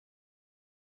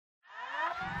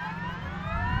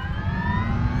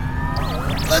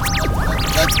Let's go!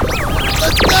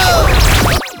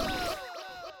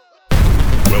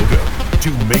 Welcome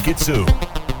to Make It Soon,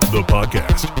 the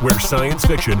podcast where science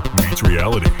fiction meets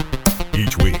reality.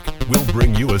 Each week, we'll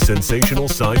bring you a sensational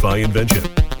sci-fi invention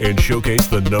and showcase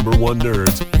the number one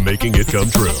nerds making it come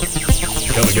true.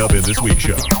 Coming up in this week's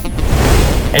show.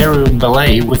 Aerial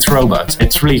ballet with robots.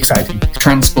 It's really exciting.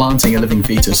 Transplanting a living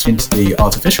fetus into the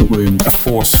artificial womb. A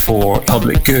force for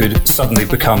public good suddenly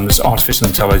becomes artificial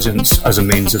intelligence as a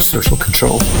means of social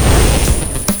control.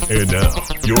 And now,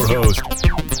 your host,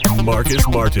 Marcus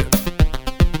Martin.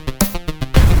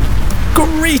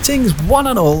 Greetings, one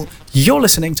and all. You're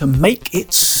listening to Make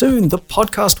It Soon, the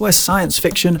podcast where science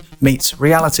fiction meets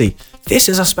reality. This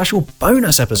is a special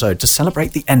bonus episode to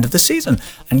celebrate the end of the season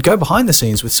and go behind the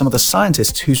scenes with some of the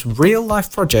scientists whose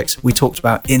real-life projects we talked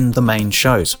about in the main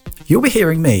shows. You'll be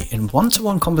hearing me in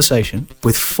one-to-one conversation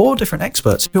with 4 different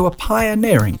experts who are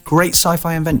pioneering great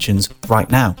sci-fi inventions right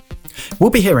now. We'll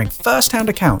be hearing first-hand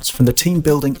accounts from the team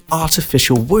building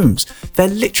artificial wombs. They're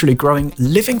literally growing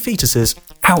living fetuses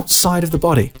outside of the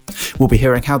body. We'll be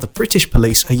hearing how the British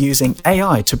police are using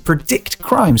AI to predict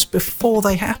crimes before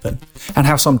they happen, and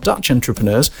how some Dutch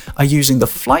entrepreneurs are using the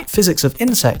flight physics of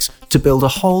insects to build a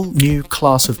whole new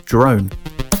class of drone.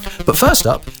 But first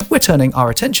up, we're turning our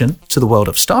attention to the world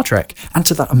of Star Trek and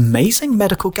to that amazing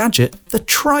medical gadget, the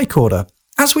tricorder.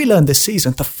 As we learned this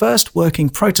season, the first working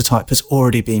prototype has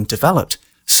already been developed.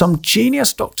 Some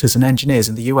genius doctors and engineers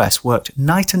in the US worked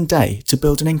night and day to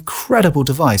build an incredible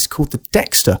device called the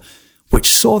Dexter, which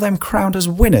saw them crowned as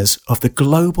winners of the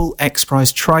Global X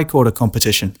Prize Tricorder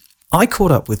competition. I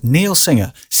caught up with Neil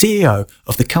Singer, CEO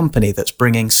of the company that's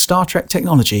bringing Star Trek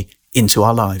technology into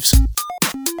our lives.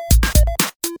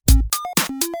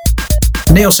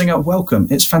 Neil Singer, welcome.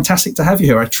 It's fantastic to have you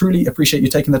here. I truly appreciate you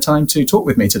taking the time to talk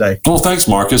with me today. Well, thanks,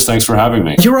 Marcus. Thanks for having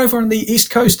me. You're over on the East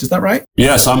Coast, is that right?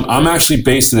 Yes, I'm actually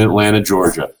based in Atlanta,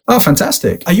 Georgia. Oh,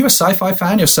 fantastic. Are you a sci-fi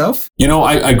fan yourself? You know,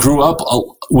 I grew up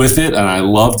with it and I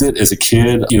loved it as a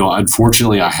kid. You know,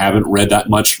 unfortunately, I haven't read that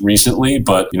much recently,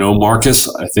 but, you know,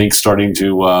 Marcus, I think starting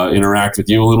to interact with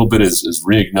you a little bit is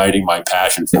reigniting my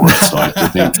passion for it. So I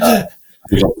think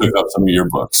I'll pick up some of your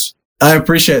books. I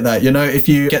appreciate that. You know, if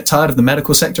you get tired of the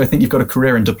medical sector, I think you've got a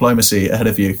career in diplomacy ahead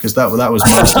of you, because that was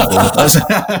my struggle.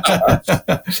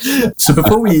 So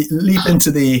before we leap into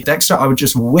the Dexter, I would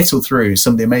just whittle through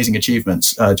some of the amazing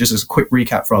achievements, just as a quick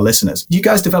recap for our listeners. You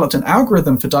guys developed an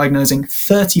algorithm for diagnosing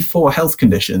 34 health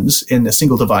conditions in a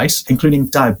single device, including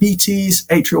diabetes,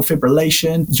 atrial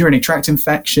fibrillation, urinary tract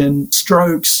infection,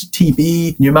 strokes,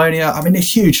 TB, pneumonia. I mean, a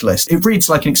huge list. It reads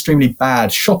like an extremely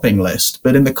bad shopping list,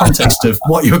 but in the context of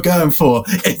what you're going for,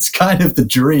 it's kind of the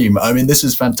dream. I mean, this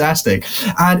is fantastic.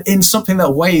 And in something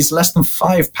that weighs less than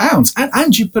 5 pounds.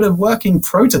 And you put a working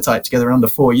prototype together in under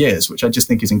 4 years, which I just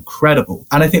think is incredible.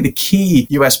 And I think the key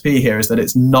USP here is that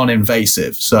it's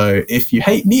non-invasive. So if you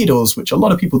hate needles, which a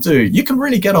lot of people do, you can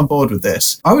really get on board with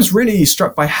this. I was really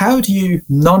struck by how do you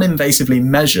non-invasively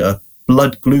measure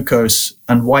blood glucose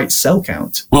and white cell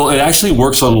count? Well, it actually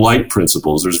works on light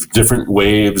principles. There's different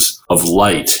waves of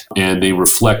light and they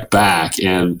reflect back,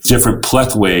 and different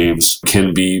pleth waves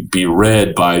can be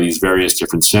read by these various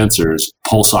different sensors.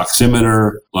 Pulse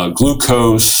oximeter,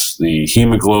 glucose, the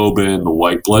hemoglobin, the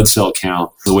white blood cell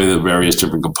count, the way the various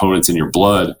different components in your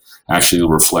blood actually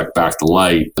reflect back the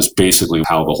light is basically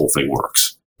how the whole thing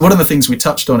works. One of the things we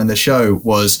touched on in the show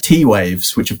was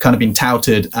T-waves, which have kind of been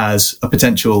touted as a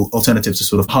potential alternative to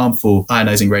sort of harmful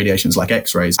ionizing radiations like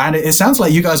X-rays. And it sounds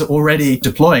like you guys are already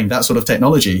deploying that sort of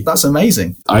technology. That's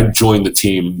amazing. I joined the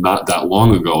team not that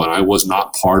long ago, and I was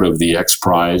not part of the X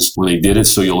Prize when they did it.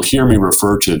 So you'll hear me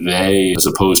refer to they as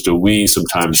opposed to we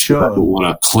sometimes. Sure. People want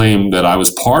to claim that I was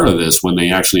part of this when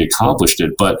they actually accomplished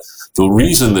it. But the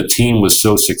reason the team was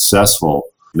so successful,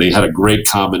 they had a great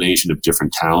combination of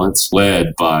different talents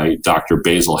led by Dr.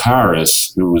 Basil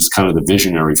Harris, who was kind of the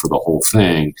visionary for the whole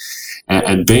thing.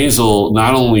 And Basil,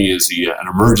 not only is he an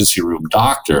emergency room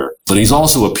doctor, but he's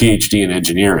also a PhD in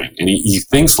engineering. And he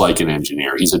thinks like an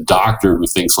engineer. He's a doctor who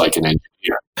thinks like an engineer.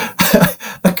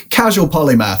 A casual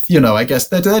polymath, you know, I guess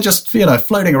they're just, you know,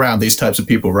 floating around, these types of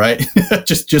people, right?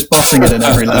 just bossing it at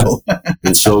every level.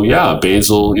 And so, yeah,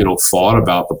 Basil, you know, thought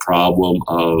about the problem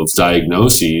of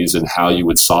diagnoses and how you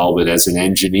would solve it as an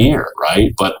engineer,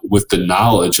 right? But with the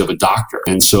knowledge of a doctor.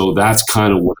 And so that's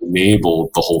kind of what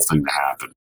enabled the whole thing to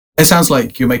happen. It sounds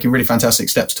like you're making really fantastic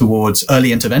steps towards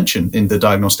early intervention in the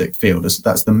diagnostic field.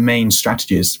 That's the main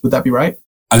strategy. Would that be right?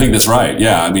 I think that's right.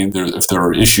 Yeah. I mean, if there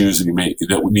are issues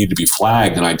that would need to be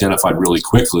flagged and identified really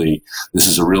quickly, this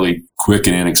is a really quick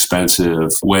and inexpensive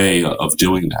way of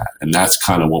doing that. And that's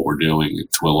kind of what we're doing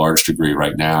to a large degree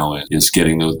right now, is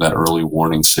getting that early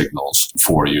warning signals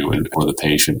for you and for the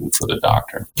patient and for the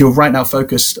doctor. You're right now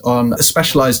focused on a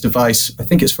specialized device, I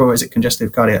think it's for,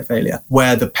 congestive cardiac failure,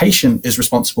 where the patient is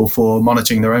responsible for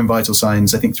monitoring their own vital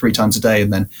signs, I think 3 times a day,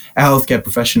 and then a healthcare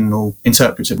professional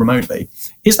interprets it remotely.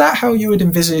 Is that how you would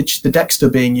envisage the Dexter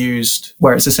being used,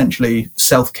 where it's essentially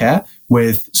self-care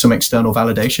with some external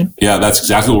validation? Yeah, that's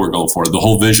exactly what we're going for. The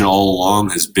whole vision all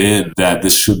along has been that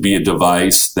this should be a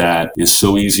device that is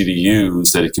so easy to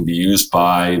use that it can be used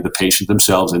by the patient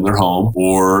themselves in their home,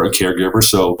 or a caregiver,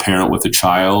 so a parent with a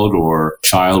child or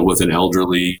child with an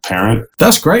elderly parent.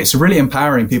 That's great. So really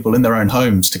empowering people in their own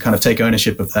homes to kind of take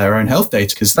ownership of their own health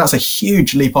data, because that's a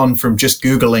huge leap on from just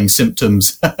Googling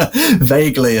symptoms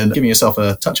vaguely and giving yourself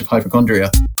a touch of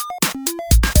hypochondria.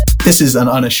 This is an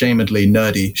unashamedly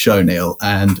nerdy show, Neil,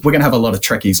 and we're going to have a lot of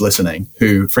Trekkies listening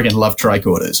who friggin' love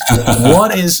tricorders.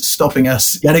 What is stopping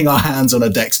us getting our hands on a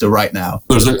Dexter right now?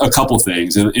 There's a couple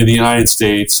things. In the United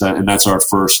States, and that's our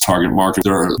first target market,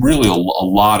 there are really a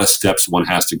lot of steps one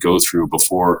has to go through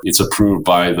before it's approved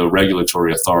by the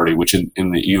regulatory authority, which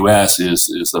in the U.S. is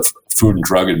the Food and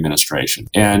Drug Administration.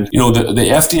 And,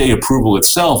 the FDA approval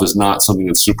itself is not something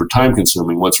that's super time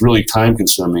consuming. What's really time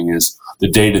consuming is the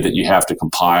data that you have to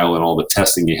compile and all the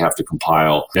testing you have to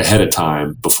compile ahead of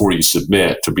time before you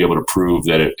submit to be able to prove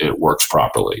that it works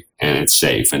properly and it's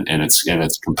safe and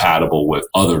it's compatible with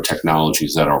other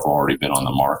technologies that have already been on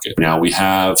the market. Now we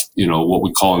have, what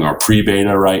we're calling our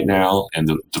pre-beta right now, and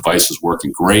the device is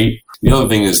working great. The other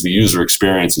thing is the user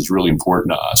experience is really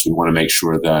important to us. We want to make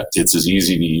sure that it's as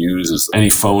easy to use as any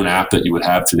phone app that you would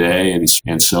have today.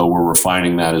 And so we're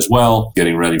refining that as well,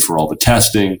 getting ready for all the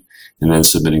testing, and then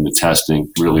submitting the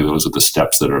testing. Really, those are the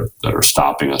steps that are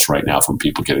stopping us right now from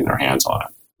people getting their hands on it.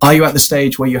 Are you at the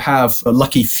stage where you have a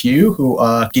lucky few who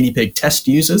are guinea pig test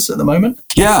users at the moment?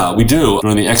 Yeah, we do.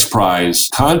 During the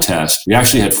XPRIZE contest, we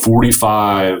actually had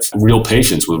 45 real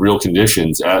patients with real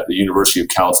conditions at the University of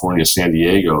California, San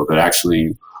Diego, that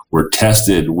actually were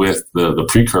tested with the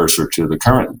precursor to the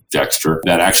current Dexter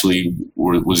that actually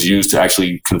was used to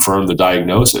actually confirm the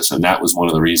diagnosis. And that was one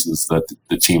of the reasons that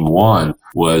the team won,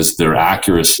 was their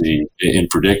accuracy in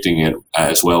predicting it,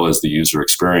 as well as the user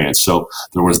experience. So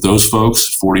there was those folks,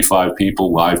 45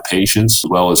 people, live patients, as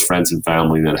well as friends and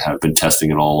family that have been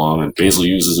testing it all along. And Basil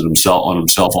uses it on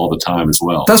himself all the time as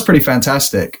well. That's pretty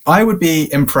fantastic. I would be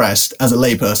impressed as a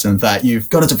layperson that you've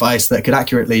got a device that could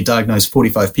accurately diagnose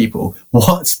 45 people.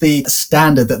 What's the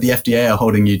standard that the FDA are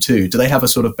holding you to? Do they have a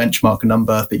sort of benchmark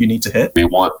number that you need to hit? We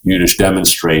want you to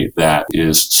demonstrate that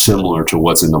is similar to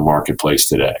what's in the marketplace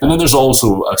today. And then there's also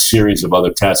a series of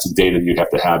other tests and data you have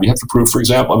to have. You have to prove, for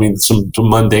example, some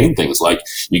mundane things like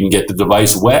you can get the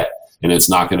device wet and it's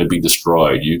not going to be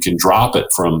destroyed. You can drop it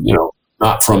from,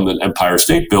 not from the Empire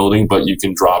State Building, but you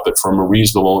can drop it from a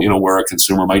reasonable, where a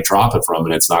consumer might drop it from,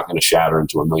 and it's not going to shatter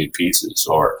into a million pieces,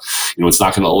 or, it's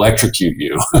not going to electrocute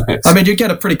you. You'd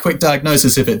get a pretty quick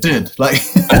diagnosis if it did. So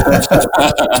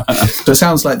it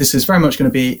sounds like this is very much going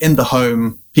to be in the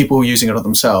home, people using it on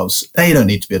themselves. They don't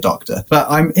need to be a doctor. But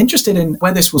I'm interested in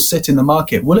where this will sit in the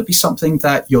market. Will it be something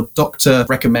that your doctor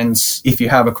recommends if you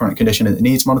have a chronic condition that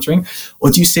needs monitoring?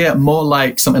 Or do you see it more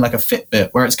like something like a Fitbit,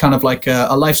 where it's kind of like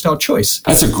a lifestyle choice?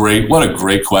 What a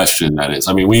great question that is.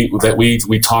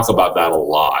 We talk about that a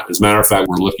lot. As a matter of fact,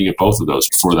 we're looking at both of those.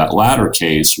 For that latter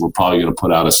case, we're probably going to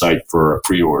put out a site for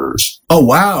pre-orders. Oh,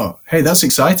 wow. Hey, that's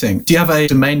exciting. Do you have a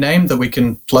domain name that we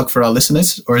can plug for our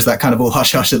listeners, or is that kind of all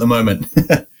hush-hush at the moment?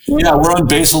 Yeah, we're on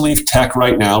Basil Leaf Tech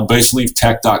right now,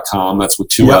 baselleaftech.com. That's with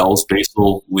 2 L's,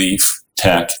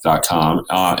 baselleaftech.com.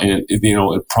 And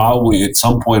it probably at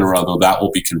some point or other that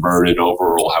will be converted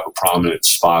over. We'll have a prominent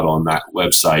spot on that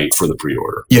website for the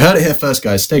pre-order. You heard it here first,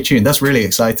 guys. Stay tuned. That's really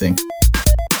exciting.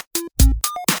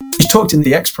 You talked in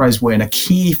the XPRIZE win, a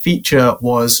key feature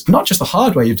was not just the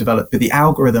hardware you've developed, but the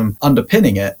algorithm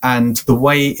underpinning it and the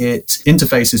way it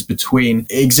interfaces between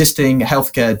existing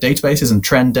healthcare databases and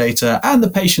trend data and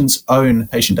the patient's own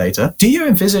patient data. Do you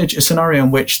envisage a scenario in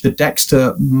which the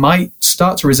Dexter might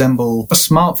start to resemble a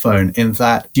smartphone, in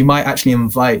that you might actually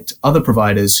invite other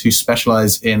providers who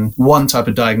specialize in one type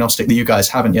of diagnostic that you guys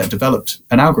haven't yet developed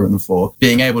an algorithm for,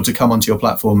 being able to come onto your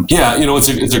platform? Yeah,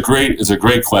 it's a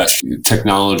great question.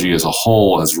 Technology as a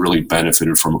whole has really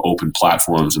benefited from open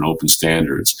platforms and open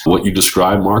standards. What you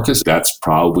described, Marcus, that's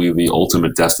probably the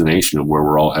ultimate destination of where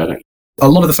we're all heading. A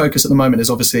lot of the focus at the moment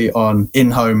is obviously on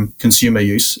in-home consumer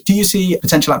use. Do you see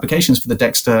potential applications for the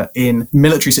Dexter in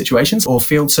military situations or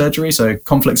field surgery, so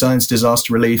conflict zones,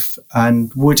 disaster relief,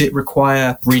 and would it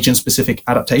require region-specific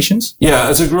adaptations? Yeah,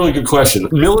 that's a really good question.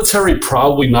 Military,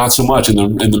 probably not so much.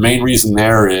 And the main reason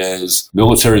there is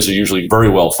militaries are usually very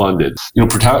well funded.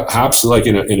 Perhaps like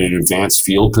in an advanced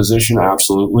field position,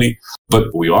 absolutely. But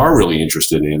what we are really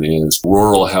interested in is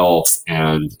rural health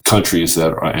and countries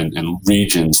that are, and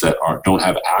regions that don't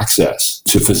have access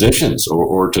to physicians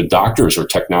or to doctors or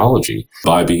technology.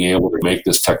 By being able to make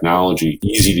this technology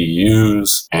easy to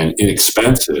use and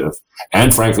inexpensive,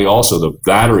 and frankly, also the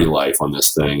battery life on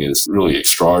this thing is really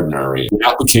extraordinary. The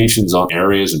applications on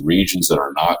areas and regions that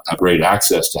are not have great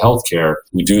access to healthcare,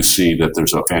 we do see that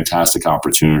there's a fantastic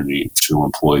opportunity to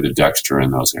employ the Dexter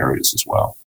in those areas as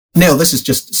well. Neil, this is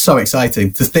just so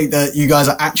exciting to think that you guys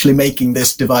are actually making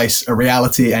this device a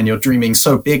reality and you're dreaming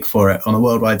so big for it on a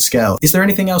worldwide scale. Is there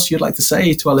anything else you'd like to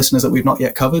say to our listeners that we've not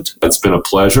yet covered? It's been a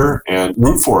pleasure, and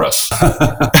root for us.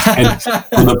 And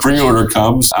when the pre-order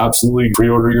comes, absolutely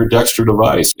pre-order your Dexter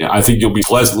device. Yeah, I think you'll be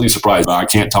pleasantly surprised. I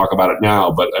can't talk about it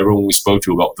now, but everyone we spoke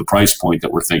to about the price point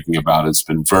that we're thinking about has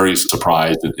been very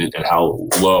surprised at how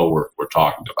low we're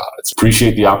talking about it. So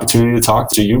appreciate the opportunity to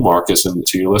talk to you, Marcus, and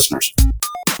to your listeners.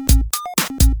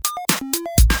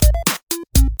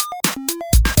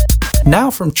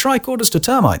 Now from tricorders to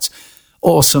termites,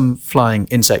 or some flying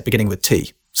insect beginning with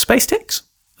T. Space ticks?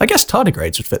 I guess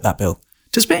tardigrades would fit that bill.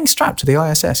 Does being strapped to the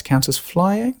ISS count as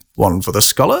flying? One for the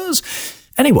scholars?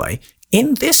 Anyway,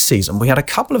 in this season we had a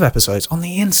couple of episodes on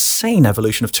the insane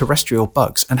evolution of terrestrial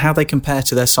bugs and how they compare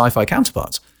to their sci-fi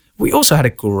counterparts. We also had a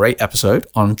great episode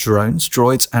on drones,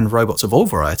 droids and robots of all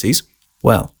varieties.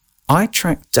 Well, I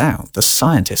tracked down the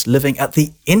scientist living at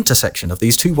the intersection of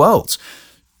these two worlds.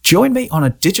 Join me on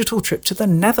a digital trip to the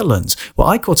Netherlands, where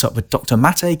I caught up with Dr.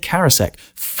 Matej Karasek,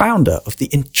 founder of the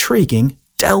intriguing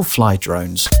Delphi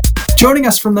drones. Joining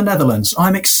us from the Netherlands,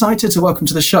 I'm excited to welcome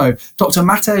to the show Dr.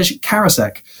 Matej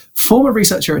Karasek, former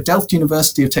researcher at Delft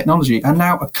University of Technology and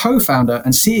now a co-founder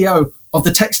and CEO of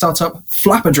the tech startup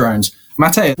Flapper Drones.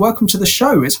 Matej, welcome to the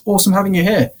show. It's awesome having you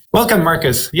here. Welcome,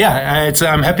 Marcus. Yeah,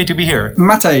 I'm happy to be here.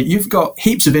 Matej, you've got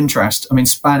heaps of interest.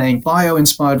 Spanning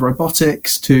bio-inspired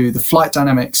robotics to the flight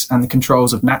dynamics and the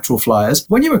controls of natural flyers.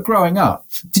 When you were growing up,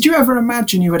 did you ever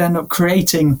imagine you would end up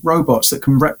creating robots that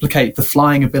can replicate the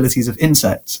flying abilities of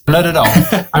insects? Not at all.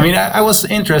 I was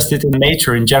interested in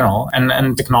nature in general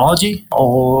and technology,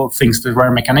 all things that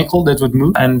were mechanical that would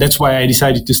move. And that's why I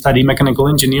decided to study mechanical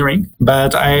engineering.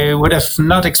 But I would have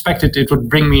not expected it would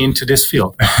bring me into this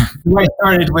field. I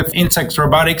started with insect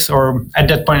robotics, or at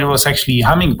that point it was actually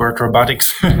hummingbird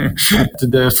robotics at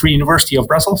the Free University of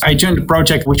Brussels. I joined a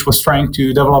project which was trying to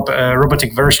develop a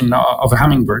robotic version of a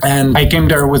hummingbird. And I came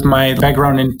there with my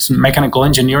background in mechanical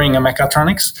engineering and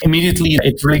mechatronics. Immediately,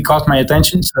 it really caught my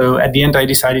attention. So at the end, I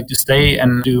decided to stay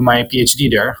and do my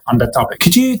PhD there on that topic.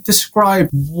 Could you describe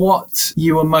what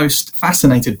you were most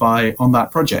fascinated by on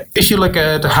that project? If you look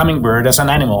at the hummingbird as an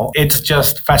animal, it's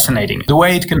just fascinating. The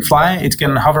way it can fly, it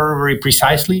can hover very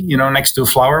precisely, next to a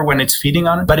flower when it's feeding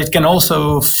on it. But it can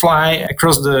also fly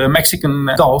across the Mexican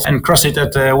Gulf and cross it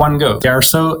at one go. They are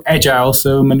so agile,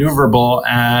 so maneuverable,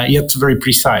 yet very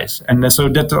precise. And so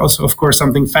that was, of course,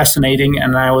 something fascinating.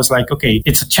 And I was like, okay,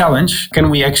 it's a challenge. Can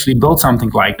we actually build something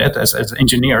like that as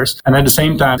engineers? And at the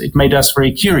same time, it made us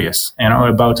very curious,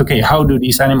 about, okay, how do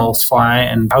these animals fly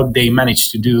and how do they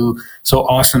manage to do so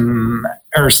awesome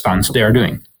air stunts they are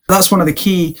doing? That's one of the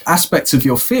key aspects of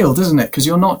your field, isn't it? Because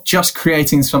you're not just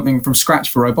creating something from scratch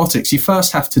for robotics. You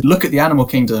first have to look at the animal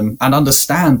kingdom and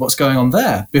understand what's going on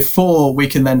there before we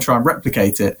can then try and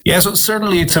replicate it. Yeah, so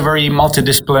certainly it's a very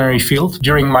multidisciplinary field.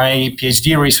 During my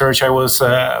PhD research, I was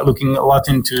looking a lot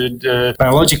into the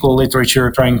biological literature,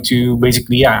 trying to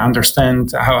basically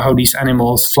understand how these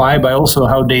animals fly, but also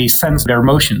how they sense their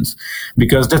motions.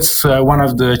 Because that's one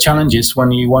of the challenges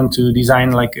when you want to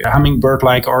design like a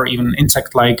hummingbird-like or even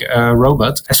insect-like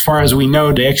robot. As far as we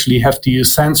know, they actually have to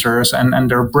use sensors and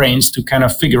their brains to kind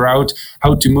of figure out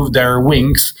how to move their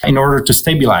wings in order to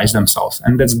stabilize themselves.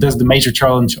 And that's the major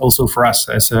challenge also for us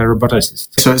as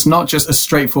roboticists. So it's not just a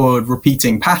straightforward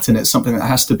repeating pattern. It's something that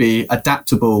has to be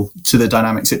adaptable to the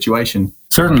dynamic situation.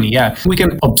 Certainly, yeah. We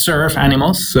can observe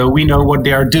animals, so we know what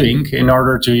they are doing in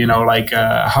order to,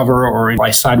 hover or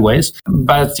fly sideways.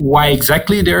 But why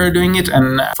exactly they are doing it?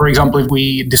 And for example, if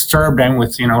we disturb them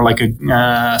with,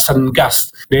 a sudden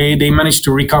gust, they manage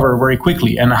to recover very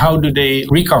quickly. And how do they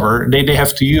recover? They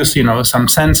have to use, some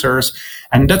sensors.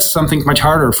 And that's something much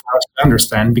harder for us to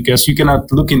understand because you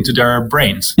cannot look into their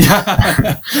brains.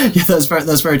 Yeah,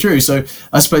 that's very true. So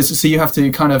I suppose you have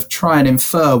to kind of try and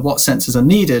infer what sensors are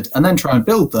needed and then try and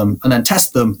build them and then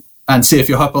test them and see if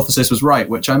your hypothesis was right,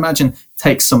 which I imagine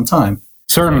takes some time.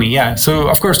 Certainly, yeah. So,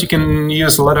 of course, you can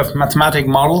use a lot of mathematic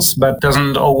models, but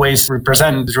doesn't always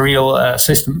represent the real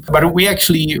system. But we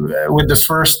actually, with the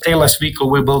first tailless vehicle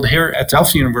we built here at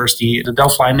Delft University, the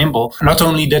Delfly Nimble, not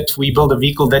only that we built a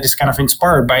vehicle that is kind of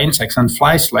inspired by insects and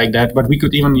flies like that, but we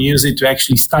could even use it to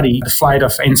actually study the flight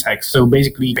of insects. So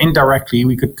basically, indirectly,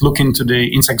 we could look into the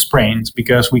insect's brains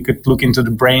because we could look into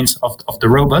the brains of the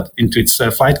robot, into its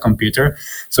flight computer.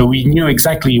 So we knew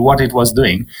exactly what it was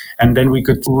doing. And then we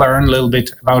could learn a little bit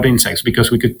about insects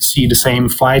because we could see the same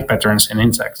flight patterns in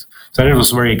insects. So that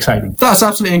was very exciting. That's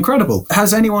absolutely incredible.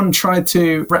 Has anyone tried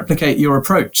to replicate your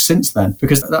approach since then?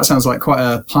 Because that sounds like quite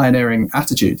a pioneering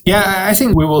attitude. Yeah, I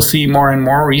think we will see more and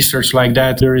more research like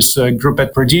that. There is a group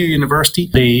at Purdue University.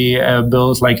 They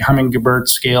build like hummingbird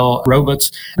scale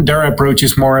robots. Their approach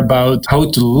is more about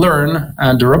how to learn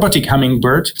the robotic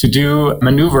hummingbird to do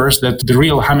maneuvers that the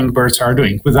real hummingbirds are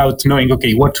doing without knowing,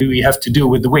 okay, what do we have to do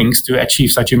with the wings to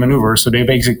achieve such a maneuver? So they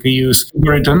basically use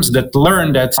algorithms that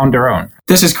learn that on their own.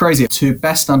 This is crazy. To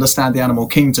best understand the animal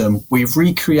kingdom, we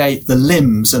recreate the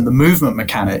limbs and the movement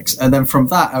mechanics, and then from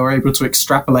that, we're able to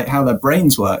extrapolate how their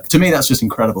brains work. To me, that's just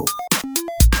incredible.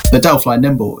 The Delfly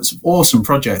Nimble is an awesome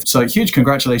project. So huge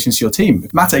congratulations to your team.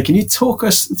 Mate, can you talk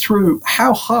us through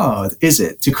how hard is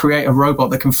it to create a robot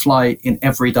that can fly in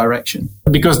every direction?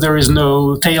 Because there is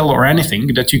no tail or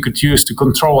anything that you could use to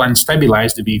control and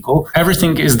stabilize the vehicle,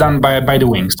 everything is done by the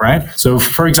wings, right? So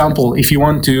for example, if you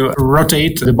want to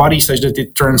rotate the body such that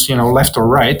it turns, left or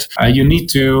right, you need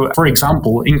to, for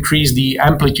example, increase the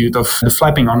amplitude of the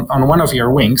flapping on one of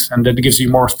your wings, and that gives you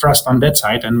more thrust on that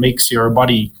side and makes your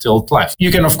body tilt left.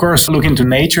 You can, of course, look into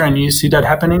nature and you see that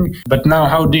happening. But now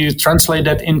how do you translate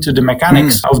that into the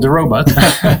mechanics of the robot?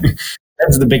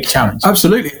 That's the big challenge.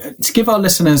 Absolutely. To give our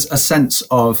listeners a sense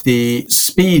of the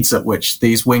speeds at which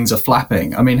these wings are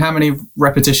flapping, I mean, how many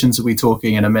repetitions are we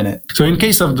talking in a minute? So in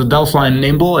case of the Delfly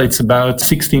Nimble, it's about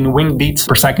 16 wing beats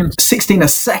per second. 16 a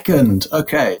second.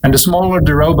 Okay. And the smaller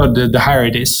the robot, the higher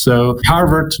it is. So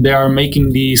Harvard, they are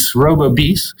making these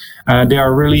robo-bees. They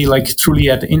are really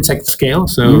truly at the insect scale.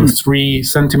 So 3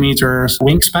 centimeters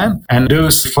wingspan. And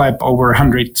those flap over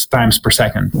 100 times per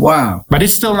second. Wow. But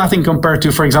it's still nothing compared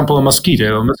to, for example, a mosquito.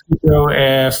 A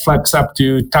mosquito flaps up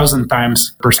to 1,000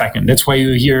 times per second. That's why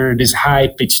you hear this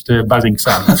high-pitched buzzing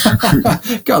sound.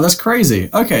 God, that's crazy.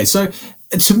 Okay, so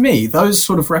to me, those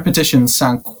sort of repetitions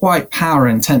sound quite power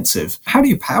intensive. How do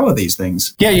you power these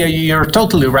things? Yeah, you're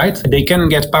totally right. They can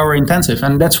get power intensive.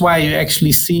 And that's why you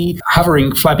actually see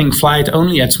hovering, flapping flight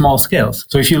only at small scales.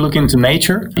 So if you look into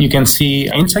nature, you can see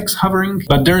insects hovering,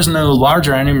 but there's no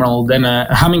larger animal than a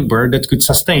hummingbird that could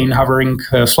sustain hovering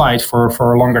flight for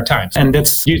a longer time. And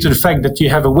that's due to the fact that you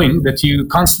have a wing that you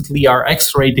constantly are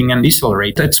accelerating and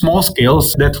decelerating. At small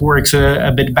scales, that works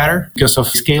a bit better because of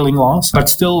scaling laws. But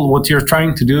still, what you're trying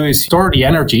to do is store the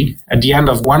energy at the end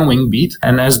of one wing beat,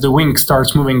 and as the wing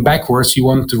starts moving backwards, you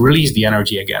want to release the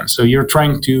energy again. So you're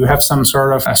trying to have some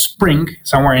sort of a spring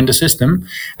somewhere in the system,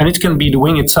 and it can be the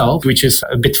wing itself, which is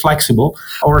a bit flexible,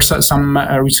 or some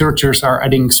researchers are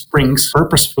adding springs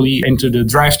purposefully into the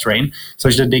drivetrain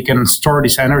such that they can store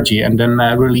this energy and then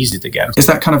release it again. Is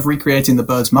that kind of recreating the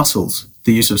bird's muscles,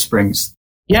 the use of springs?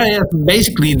 Yeah.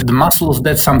 Basically, the muscles,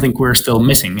 that's something we're still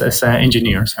missing as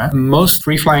engineers. Most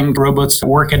free-flying robots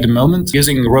work at the moment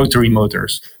using rotary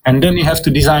motors. And then you have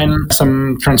to design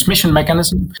some transmission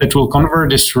mechanism that will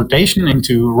convert this rotation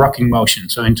into rocking motion,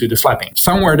 so into the flapping.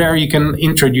 Somewhere there, you can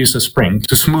introduce a spring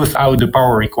to smooth out the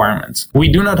power requirements.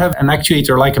 We do not have an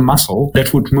actuator like a muscle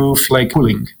that would move like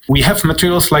cooling. We have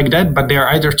materials like that, but they are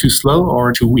either too slow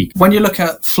or too weak. When you look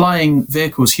at flying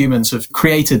vehicles humans have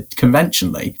created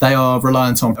conventionally, they are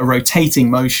reliant on a rotating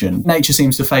motion. Nature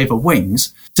seems to favor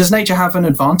wings. Does nature have an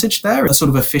advantage there, a sort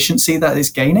of efficiency that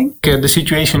is gaining? The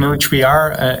situation in which we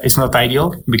are is not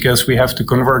ideal because we have to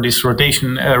convert this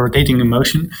rotating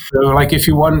motion. So if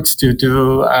you want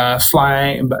to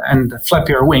fly and flap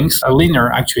your wings, a linear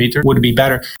actuator would be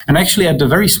better. And actually at the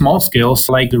very small scales,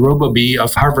 like the RoboBee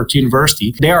of Harvard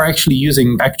University, they are actually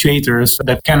using actuators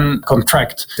that can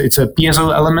contract. It's a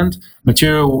piezo element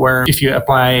material where if you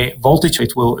apply voltage,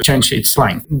 it will change its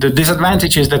length. The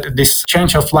disadvantage is that this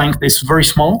change of length is very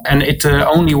small, and it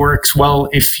only works well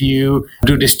if you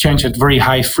do this change at very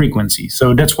high frequency.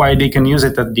 So that's why they can use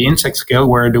it at the insect scale,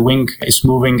 where the wing is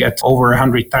moving at over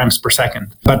 100 times per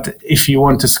second. But if you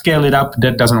want to scale it up,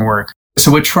 that doesn't work.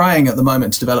 So we're trying at the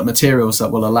moment to develop materials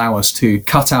that will allow us to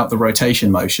cut out the rotation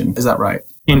motion. Is that right?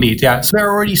 Indeed, yeah. So there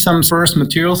are already some first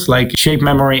materials like shape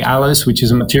memory alloys, which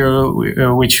is a material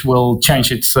which will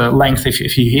change its length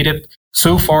if you heat it.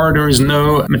 So far, there is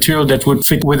no material that would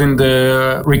fit within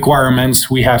the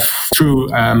requirements we have through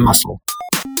muscle.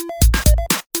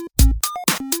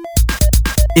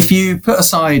 If you put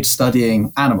aside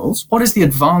studying animals, what is the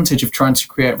advantage of trying to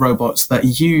create robots that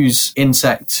use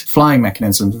insect flying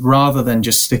mechanisms rather than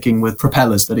just sticking with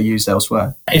propellers that are used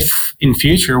elsewhere? If in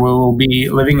future we will be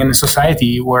living in a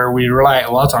society where we rely a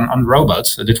lot on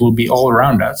robots, that will be all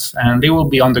around us, and they will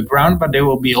be on the ground, but they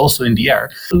will be also in the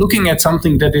air. Looking at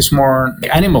something that is more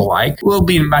animal-like will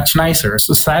be much nicer.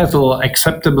 Societal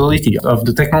acceptability of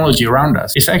the technology around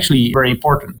us is actually very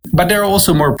important. But there are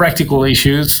also more practical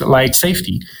issues like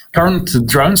safety. Current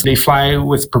drones, they fly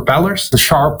with propellers, the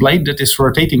sharp blade that is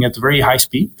rotating at very high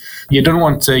speed. You don't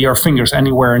want your fingers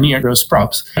anywhere near those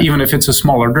props, even if it's a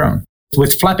smaller drone.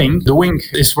 With flapping, the wing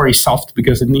is very soft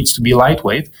because it needs to be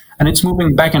lightweight, and it's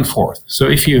moving back and forth. So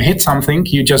if you hit something,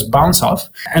 you just bounce off.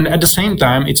 And at the same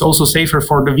time, it's also safer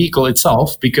for the vehicle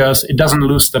itself because it doesn't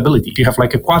lose stability. If you have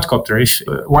like a quadcopter, if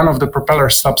one of the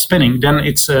propellers stops spinning, then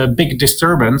it's a big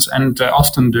disturbance, and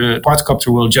often the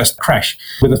quadcopter will just crash.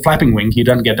 With a flapping wing, you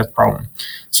don't get that problem.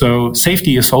 So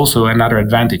safety is also another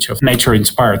advantage of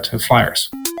nature-inspired flyers.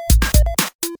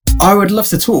 I would love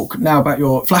to talk now about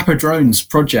your Flapper Drones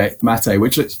project, Mate,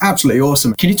 which looks absolutely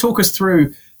awesome. Can you talk us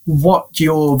through what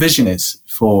your vision is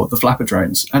for the Flapper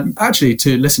Drones, and actually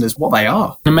to listeners what they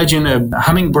are? Imagine a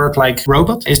hummingbird-like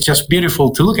robot. It's just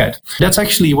beautiful to look at. That's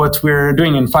actually what we're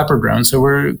doing in Flapper Drones. So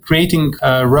we're creating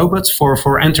robots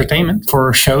for entertainment,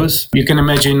 for shows. You can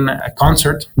imagine a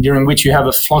concert during which you have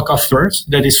a flock of birds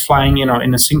that is flying, in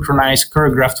a synchronized,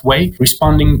 choreographed way,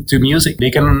 responding to music.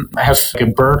 They can have a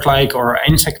bird-like or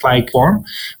insect-like form,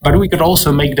 but we could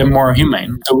also make them more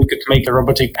humane. So we could make a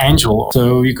robotic angel.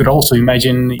 So you could also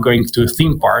imagine going to a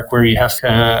theme park where you have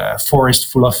a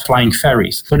forest full of flying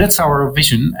fairies. So that's our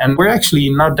vision, and we're actually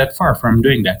not that far from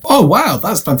doing that. Oh, wow,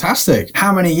 that's fantastic.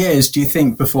 How many years do you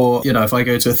think before, if I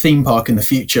go to a theme park in the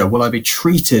future, will I be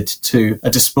treated to a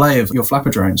display of your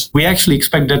Flapper Drones? We actually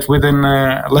expect that within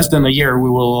less than a year, we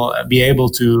will be able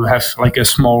to have like a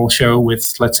small show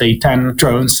with, let's say, 10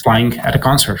 drones flying at a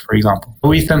concert, for example.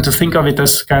 We tend to think of it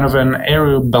as kind of an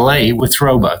aerial ballet with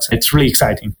robots. It's really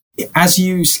exciting. As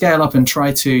you scale up and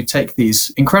try to take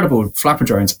these incredible Flapper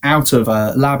Drones out of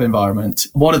a lab environment,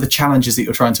 what are the challenges that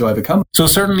you're trying to overcome? So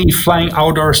certainly flying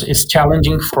outdoors is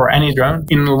challenging for any drone.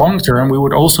 In the long term, we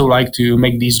would also like to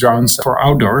make these drones for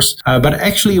outdoors. But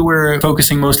actually, we're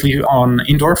focusing mostly on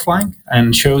indoor flying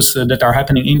and shows that are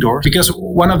happening indoors. Because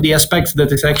one of the aspects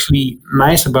that is actually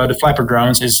nice about the Flapper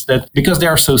Drones is that because they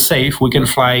are so safe, we can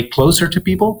fly closer to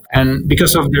people. And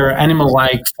because of their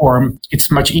animal-like form, it's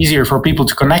much easier for people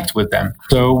to connect with them.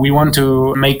 So we want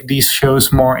to make these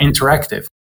shows more interactive.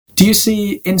 Do you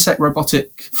see insect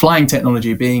robotic flying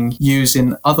technology being used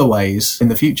in other ways in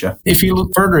the future? If you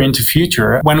look further into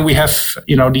future, when we have,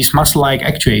 these muscle-like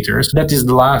actuators, that is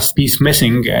the last piece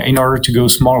missing in order to go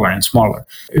smaller and smaller.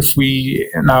 If we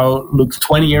now look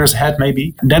 20 years ahead,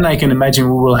 maybe, then I can imagine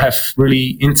we will have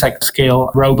really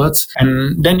insect-scale robots.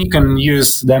 And then you can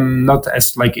use them not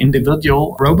as like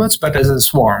individual robots, but as a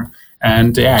swarm.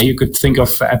 And you could think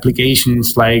of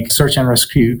applications like search and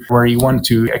rescue, where you want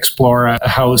to explore a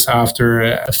house after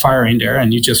a fire in there,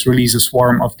 and you just release a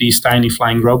swarm of these tiny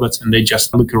flying robots, and they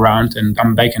just look around and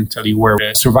come back and tell you where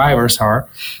the survivors are.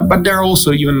 But there are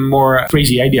also even more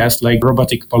crazy ideas like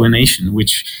robotic pollination,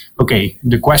 which,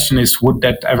 the question is, would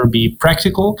that ever be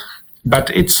practical? But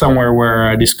it's somewhere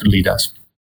where this could lead us.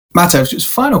 Mateusz, just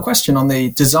final question on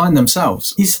the design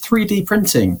themselves. Is 3D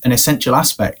printing an essential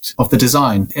aspect of the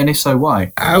design? And if so,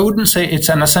 why? I wouldn't say it's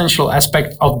an essential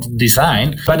aspect of the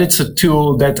design, but it's a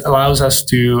tool that allows us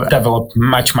to develop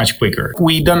much, much quicker.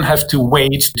 We don't have to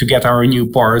wait to get our new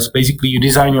parts. Basically, you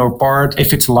design your part.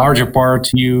 If it's a larger part,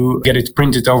 you get it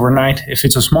printed overnight. If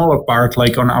it's a smaller part,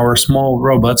 like on our small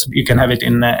robots, you can have it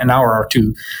in an hour or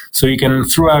two. So you can,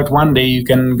 throughout one day, you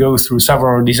can go through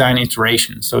several design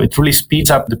iterations. So it really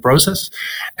speeds up the process.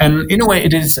 And in a way,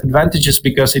 it is advantageous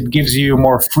because it gives you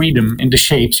more freedom in the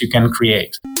shapes you can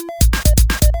create.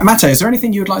 Mate, is there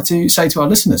anything you would like to say to our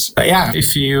listeners? Yeah,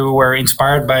 if you were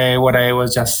inspired by what I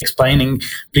was just explaining,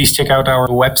 please check out our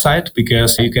website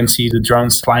because you can see the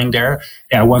drones flying there.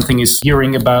 Yeah, one thing is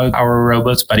hearing about our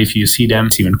robots, but if you see them,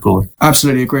 it's even cooler.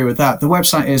 Absolutely agree with that. The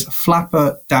website is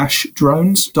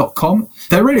flapper-drones.com.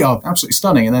 They really are absolutely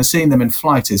stunning, and then seeing them in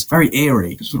flight is very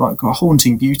eerie. It's like got a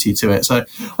haunting beauty to it. So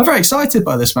I'm very excited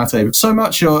by this, Mate. So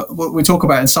much what we talk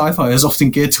about in sci-fi is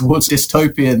often geared towards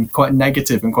dystopian, quite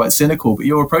negative and quite cynical, but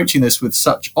you're approaching this with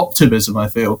such optimism, I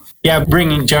feel. Yeah,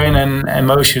 bringing joy and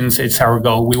emotions, it's our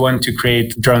goal. We want to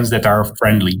create drones that are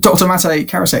friendly. Dr. Mate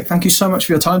Karasek, thank you so much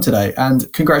for your time today, and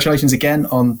congratulations again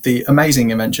on the amazing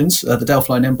inventions, the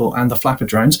Delphi Nimble and the Flapper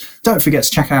drones. Don't forget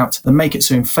to check out the Make It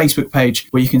Soon Facebook page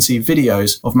where you can see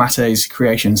videos of Mate's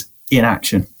creations in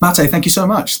action. Mate, thank you so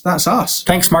much. That's us.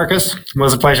 Thanks, Marcus. It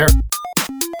was a pleasure.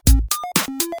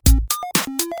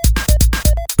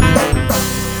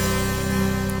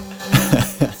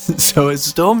 So a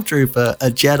stormtrooper, a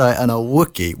Jedi, and a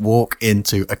Wookiee walk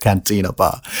into a cantina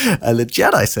bar. And the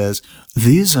Jedi says,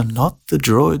 "These are not the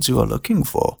droids you are looking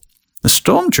for." The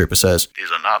stormtrooper says,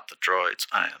 "These are not the droids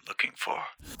I am looking for."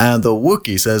 And the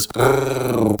Wookiee says,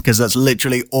 because that's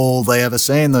literally all they ever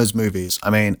say in those movies. I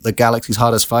mean, the galaxy's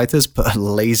hardest fighters, but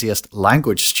laziest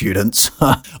language students.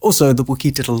 Also, the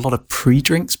Wookiee did a lot of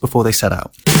pre-drinks before they set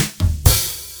out.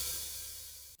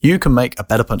 You can make a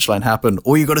better punchline happen.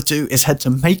 All you got to do is head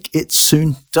to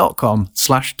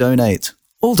makeitsoon.com/donate.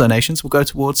 All donations will go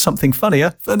towards something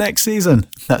funnier for next season.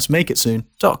 That's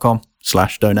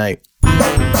makeitsoon.com/donate.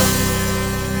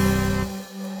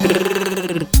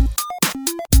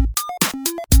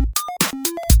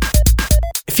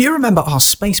 If you remember our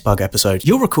Spacebug episode,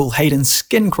 you'll recall Hayden's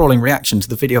skin-crawling reaction to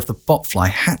the video of the botfly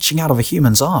hatching out of a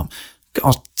human's arm.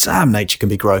 God damn, nature can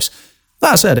be gross.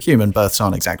 That said, human births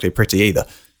aren't exactly pretty either.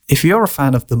 If you're a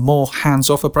fan of the more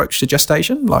hands-off approach to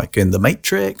gestation, like in The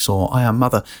Matrix or I Am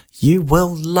Mother, you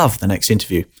will love the next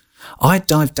interview. I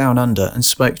dived down under and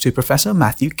spoke to Professor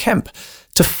Matthew Kemp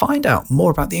to find out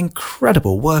more about the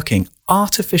incredible working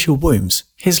artificial wombs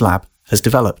his lab has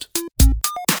developed.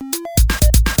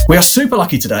 We are super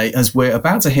lucky today as we're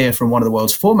about to hear from one of the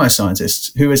world's foremost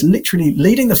scientists who is literally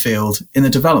leading the field in the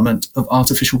development of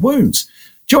artificial wombs.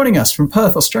 Joining us from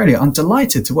Perth, Australia, I'm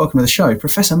delighted to welcome to the show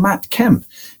Professor Matt Kemp,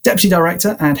 Deputy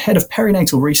Director and Head of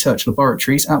Perinatal Research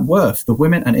Laboratories at WIRF, the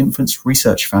Women and Infants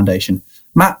Research Foundation.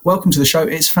 Matt, welcome to the show.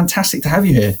 It's fantastic to have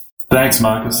you here. Thanks,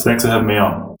 Marcus. Thanks for having me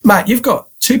on. Matt, you've got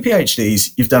 2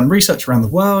 PhDs, you've done research around the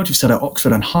world, you've studied at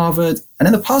Oxford and Harvard, and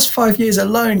in the past 5 years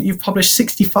alone, you've published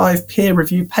 65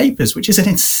 peer-reviewed papers, which is an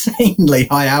insanely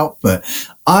high output.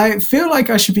 I feel like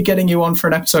I should be getting you on for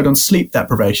an episode on sleep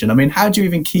deprivation. I mean, how do you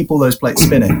even keep all those plates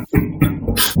spinning?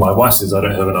 My wife says I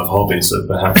don't have enough hobbies, so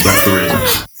perhaps that's the reason.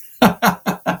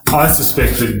 I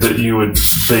suspected that you would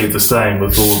be the same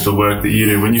with all of the work that you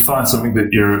do. When you find something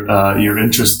that you're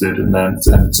interested in and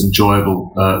it's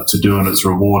enjoyable to do and it's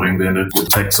rewarding, then it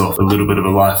takes off a little bit of a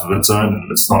life of its own,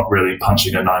 and it's not really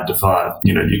punching a 9 to 5.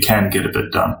 You know, you can get a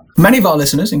bit done. Many of our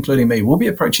listeners, including me, will be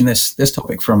approaching this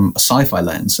topic from a sci-fi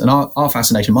lens, and our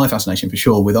fascination, my fascination for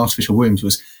sure, with artificial wombs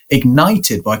was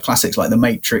ignited by classics like The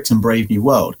Matrix and Brave New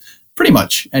World. Pretty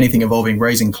much anything involving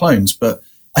raising clones, but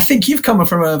I think you've come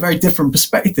from a very different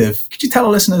perspective. Could you tell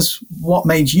our listeners what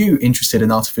made you interested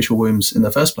in artificial wombs in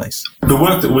the first place? The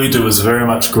work that we do is very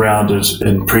much grounded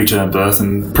in preterm birth,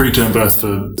 and preterm birth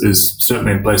is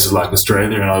certainly in places like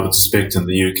Australia, and I would suspect in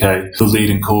the UK, the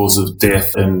leading cause of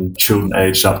death in children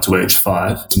aged up to age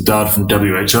 5. Some data from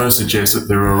WHO suggests that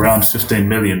there are around 15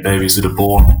 million babies that are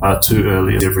born too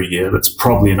early every year. That's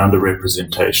probably an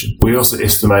underrepresentation. We also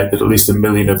estimate that at least 1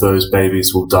 million of those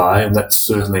babies will die, and that's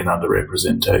certainly an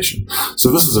underrepresentation. So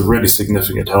this is a really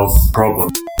significant health problem.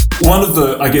 One of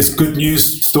the, I guess, good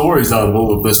news stories out of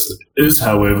all of this is,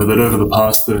 however, that over the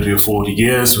past 30 or 40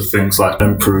 years, with things like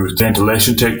improved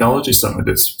ventilation technology, something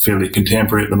that's fairly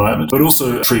contemporary at the moment, but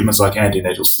also treatments like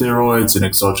antenatal steroids and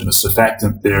exogenous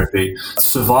surfactant therapy,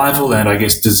 survival and, I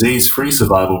guess, disease-free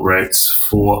survival rates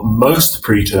for most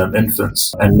preterm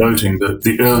infants, and noting that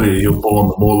the earlier you're born,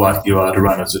 the more likely you are to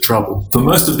run into trouble. For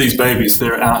most of these babies,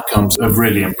 their outcomes have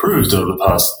really improved over the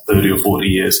past 30 or 40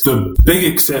 years. The big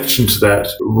exception to that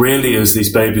really is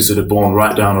these babies that are born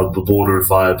right down on the border of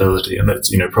viability. viability, and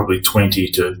that's probably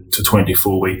 20 to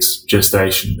 24 weeks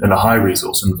gestation in a high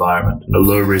resource environment. In a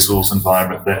low resource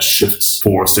environment, that shifts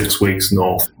 4 or 6 weeks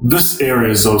north. This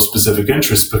area is of specific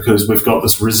interest because we've got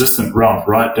this resistant rump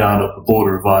right down at the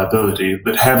border of viability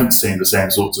that haven't seen the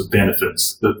same sorts of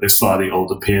benefits that their slightly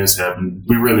older peers have, and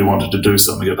we really wanted to do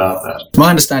something about that. My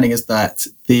understanding is that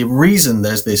the reason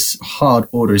there's this hard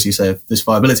border, as you say, of this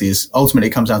viability is ultimately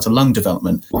it comes down to lung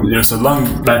development. So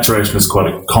lung maturation is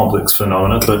quite a complex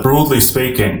phenomenon, but broadly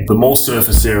speaking, the more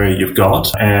surface area you've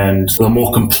got and the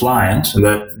more compliant, and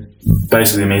that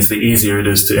basically means the easier it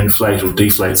is to inflate or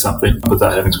deflate something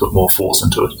without having to put more force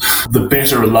into it, the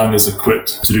better a lung is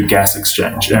equipped to do gas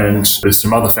exchange. And there's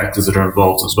some other factors that are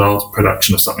involved as well. The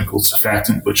production of something called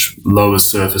surfactant, which lowers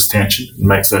surface tension and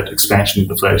makes that expansion and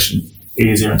deflation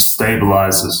easier and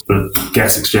stabilizes the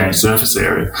gas exchange surface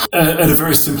area. At a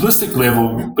very simplistic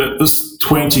level, at this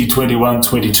 20, 21,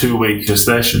 22 week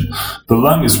gestation, the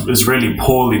lung is really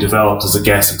poorly developed as a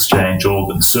gas exchange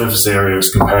organ. The surface area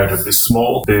is comparatively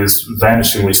small. There's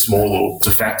vanishingly small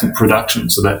surfactant production,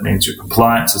 so that means your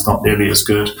compliance is not nearly as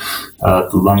good. The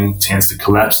lung tends to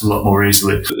collapse a lot more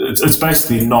easily. It's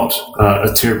basically not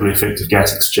a terribly effective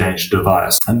gas exchange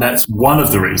device. And that's one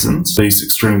of the reasons these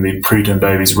extremely preterm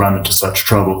babies run into such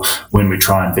trouble when we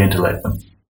try and ventilate them.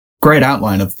 Great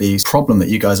outline of the problem that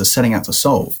you guys are setting out to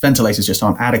solve. Ventilators just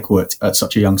aren't adequate at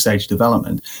such a young stage of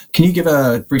development. Can you give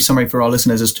a brief summary for our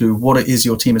listeners as to what it is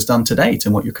your team has done to date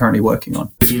and what you're currently working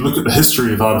on? If you look at the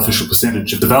history of artificial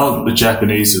percentage of development, the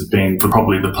Japanese have been, for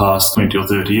probably the past 20 or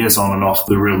 30 years on and off,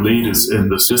 the real leaders in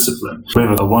this discipline. We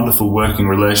have a wonderful working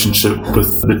relationship with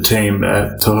the team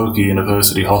at Tohoku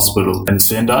University Hospital in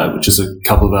Sendai, which is a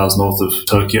couple of hours north of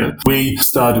Tokyo. We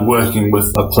started working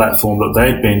with a platform that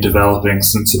they'd been developing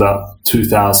since about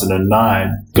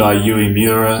 2009. Guy Yui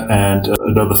Miura and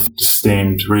another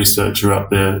esteemed researcher up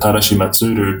there, Tadashi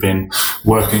Matsuda, had been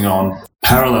working on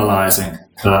parallelizing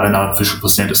an artificial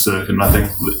placenta circuit. And I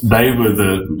think they were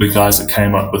the guys that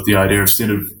came up with the idea of,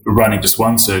 instead of running just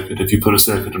one circuit, if you put a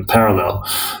circuit in parallel,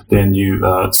 then you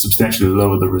substantially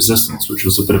lower the resistance, which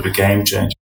was a bit of a game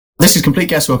changer. This is complete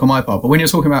guesswork on my part, but when you're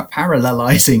talking about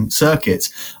parallelizing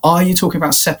circuits, are you talking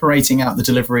about separating out the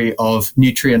delivery of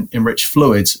nutrient-enriched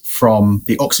fluids from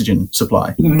the oxygen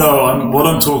supply? No, what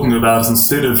I'm talking about is,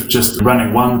 instead of just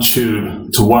running one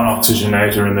tube to one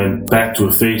oxygenator and then back to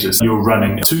a fetus, you're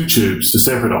running 2 tubes to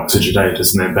separate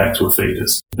oxygenators and then back to a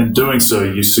fetus. In doing so,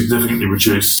 you significantly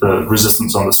reduce the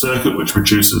resistance on the circuit, which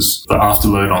reduces the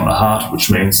afterload on the heart,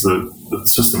 which means the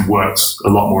system works a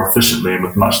lot more efficiently and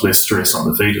with much less stress on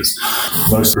the fetus.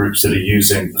 Most groups that are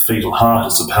using the fetal heart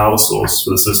as a power source for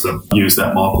the system use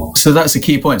that model. So that's a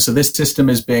key point. So this system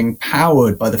is being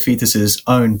powered by the fetus's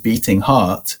own beating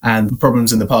heart. And the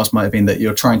problems in the past might have been that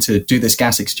you're trying to do this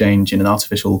gas exchange in an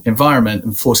artificial environment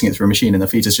and forcing it through a machine, and the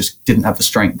fetus just didn't have the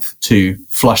strength to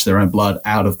flush their own blood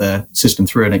out of their system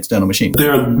through an external machine.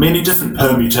 There are many different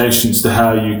permutations to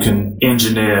how you can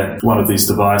engineer one of these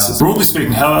devices. Broadly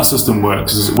speaking, how our system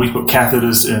works is we put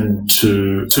catheters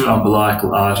into 2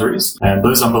 umbilical arteries, and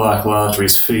those umbilical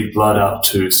arteries feed blood out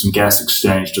to some gas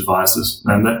exchange devices,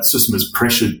 and that system is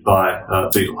pressured by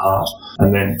fetal heart.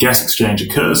 And then gas exchange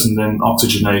occurs, and then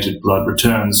oxygenated blood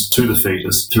returns to the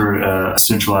fetus through a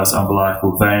centralized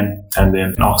umbilical vein and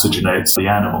then oxygenates the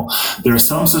animal. There are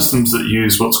some systems that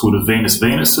use what's called a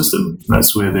venous-venous system.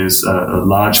 That's where there's a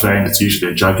large vein, it's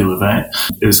usually a jugular vein,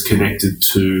 is connected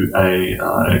to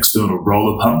an external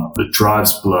roller pump that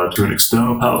drives blood through an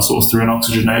external power source, through an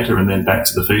oxygenator, and then back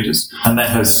to the fetus. And that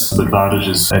has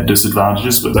advantages and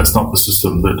disadvantages, but that's not the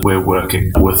system that we're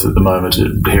working with at the moment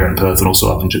here in Perth and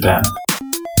also up in Japan.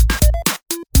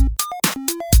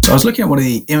 So I was looking at one of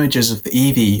the images of the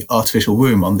Evie artificial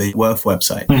womb on the WRF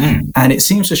website, and it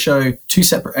seems to show 2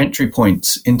 separate entry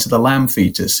points into the lamb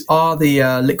fetus. Are the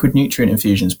liquid nutrient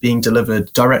infusions being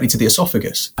delivered directly to the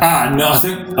esophagus? No,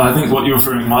 I think what you're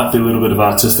referring to might be a little bit of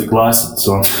artistic license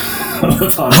on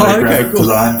the part of graphic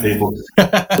design people.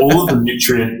 All of the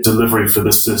nutrient delivery for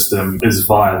the system is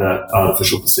via that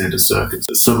artificial placenta circuit.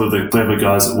 Some of the clever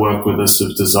guys that work with us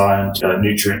have designed a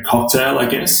nutrient cocktail, I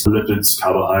guess, lipids,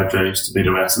 carbohydrates,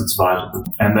 amino acids, vitamins,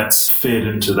 and that's fed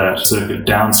into that circuit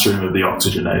downstream of the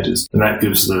oxygenators, and that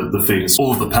gives the fetus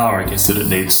all of the power, I guess, that it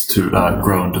needs to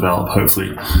grow and develop,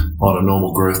 hopefully on a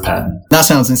normal growth pattern. That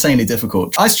sounds insanely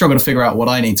difficult. I struggle to figure out what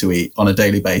I need to eat on a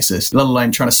daily basis, let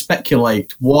alone trying to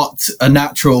speculate what a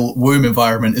natural womb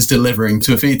environment is delivering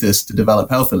to a fetus to develop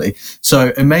healthily.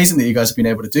 So amazing that you guys have been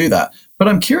able to do that. But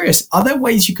I'm curious, are there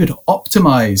ways you could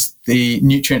optimize the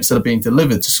nutrients that are being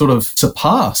delivered to sort of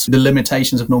surpass the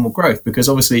limitations of normal growth? Because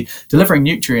obviously delivering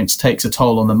nutrients takes a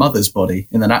toll on the mother's body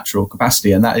in the natural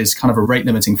capacity, and that is kind of a rate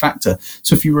limiting factor.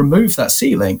 So if you remove that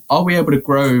ceiling, are we able to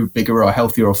grow bigger or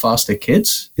healthier or faster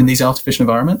kids in these artificial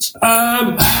environments?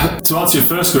 To answer your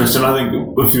first question, I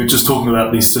think if you're just talking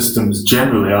about these systems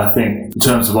generally, I think in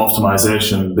terms of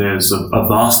optimization, there's a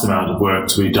vast amount of work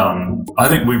to be done. I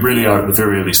think we really are at the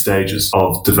very early stages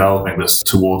of developing this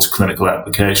towards clinical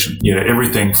application.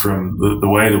 Everything from the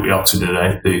way that we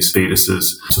oxygenate these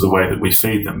fetuses to the way that we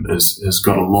feed them has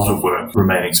got a lot of work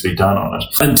remaining to be done on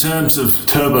it. In terms of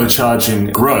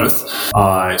turbocharging growth,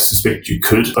 I suspect you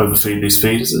could overfeed these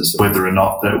fetuses. Whether or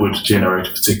not that would generate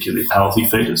a particularly healthy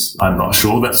fetus, I'm not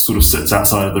sure. That sort of sits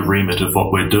outside of the remit of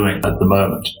what we're doing at the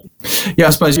moment. Yeah, I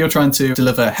suppose you're trying to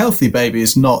deliver healthy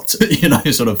babies, not,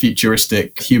 sort of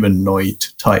futuristic humanoid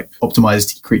type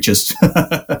optimized creatures.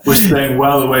 We're staying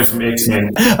well away from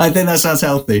X-Men. I think that sounds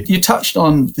healthy. You touched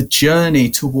on the journey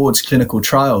towards clinical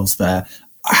trials there.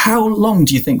 How long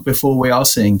do you think before we are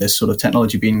seeing this sort of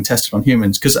technology being tested on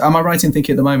humans? Because am I right in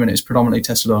thinking at the moment it's predominantly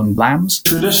tested on lambs?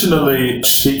 Traditionally,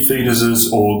 sheep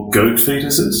fetuses or goat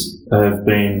fetuses have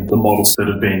been the models that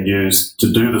have been used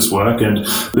to do this work, and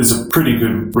there's a pretty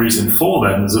good reason for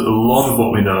that. Is that a lot of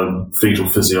what we know in fetal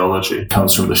physiology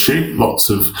comes from the sheep.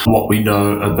 Lots of what we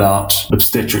know about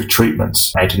obstetric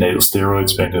treatments, antenatal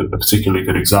steroids being a particularly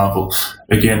good example,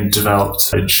 again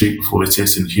developed in sheep before they're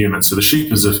tested in humans. So the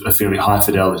sheep is a fairly high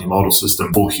fidelity model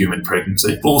system for human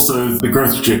pregnancy. Also, the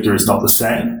growth trajectory is not the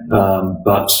same,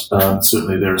 but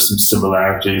certainly there are some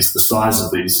similarities. The size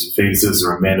of these fetuses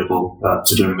are amenable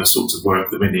to doing the sorts of work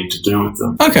that we need to do with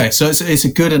them. Okay, so it's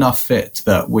a good enough fit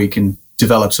that we can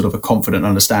develop sort of a confident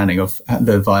understanding of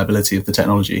the viability of the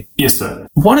technology. Yes, sir.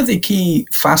 One of the key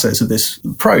facets of this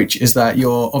approach is that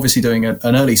you're obviously doing an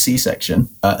early C-section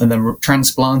and then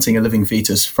transplanting a living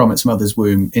fetus from its mother's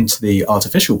womb into the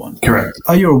artificial one. Correct.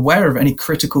 Are you aware of any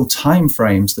critical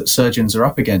timeframes that surgeons are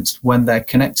up against when they're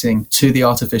connecting to the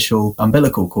artificial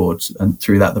umbilical cords and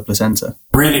through that the placenta?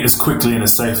 Really as quickly and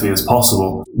as safely as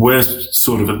possible. We're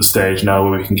sort of at the stage now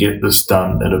where we can get this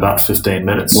done in about 15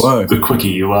 minutes. Whoa. The quicker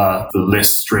you are, the less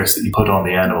stress that you put on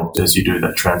the animal as you do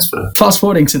that transfer. Fast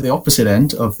forwarding to the opposite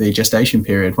end of the gestation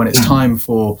period, when it's time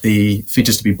for the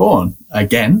fetus to be born,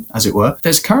 again, as it were,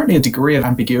 there's currently a degree of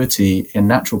ambiguity in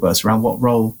natural births around what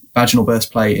role vaginal births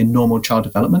play in normal child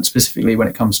development, specifically when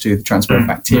it comes to the transfer of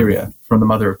bacteria from the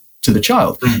mother to the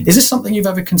child. Is this something you've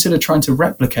ever considered trying to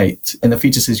replicate in the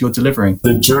fetuses you're delivering?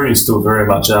 The jury is still very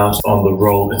much out on the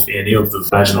role, if any, of the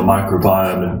vaginal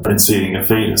microbiome in seeding a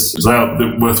fetus. They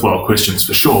are worthwhile questions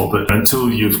for sure, but until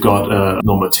you've got a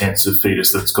normotensive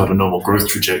fetus that's got a normal growth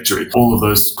trajectory, all of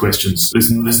those questions,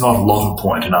 there's not a lot of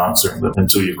point in answering them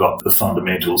until you've got the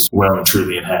fundamentals well and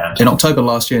truly in hand. In October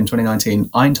last year, in 2019,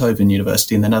 Eindhoven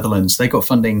University in the Netherlands, they got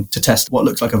funding to test what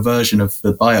looks like a version of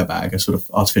the biobag, a sort of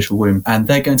artificial womb, and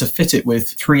they're going to fit it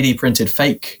with 3D printed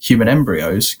fake human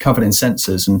embryos covered in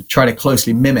sensors and try to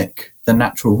closely mimic the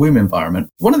natural womb environment.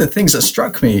 One of the things that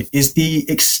struck me is the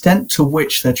extent to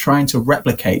which they're trying to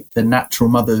replicate the natural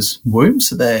mother's womb.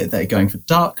 So they're going for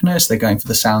darkness, they're going for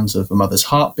the sounds of a mother's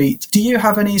heartbeat. Do you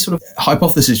have any sort of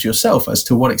hypothesis yourself as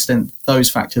to what extent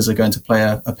those factors are going to play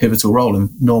a pivotal role in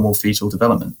normal fetal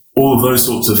development? All of those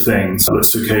sorts of things. The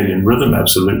circadian rhythm,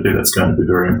 absolutely, that's going to be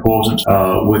very important.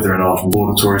 Whether or not an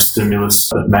auditory stimulus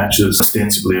that matches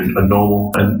ostensibly a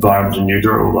normal environment in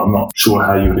utero, I'm not sure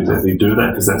how you would exactly do that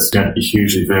because that's going to be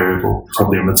hugely variable,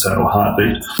 probably a maternal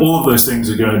heartbeat. All of those things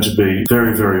are going to be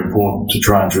very, very important to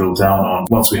try and drill down on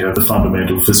once we have the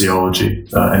fundamental physiology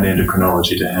and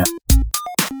endocrinology to hand.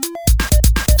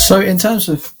 So in terms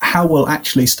of how we'll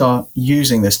actually start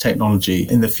using this technology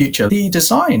in the future, the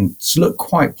designs look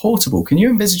quite portable. Can you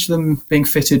envisage them being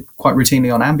fitted quite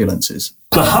routinely on ambulances?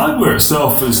 The hardware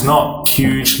itself is not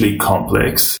hugely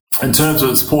complex. In terms of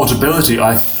its portability,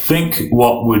 I think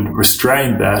what would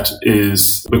restrain that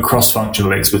is the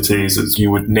cross-functional expertise that you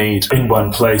would need in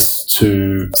one place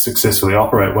to successfully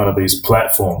operate one of these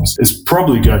platforms. It's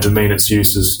probably going to mean its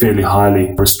use is fairly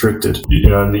highly restricted. You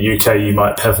know, in the UK, you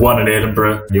might have one in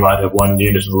Edinburgh, you might have one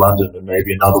unit in London, and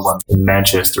maybe another one in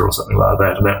Manchester or something like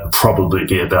that, and that would probably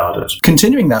be about it.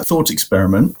 Continuing that thought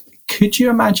experiment, could you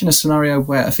imagine a scenario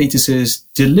where a fetus is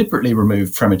deliberately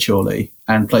removed prematurely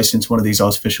and placed into one of these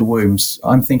artificial wombs?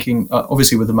 I'm thinking,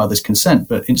 obviously with the mother's consent,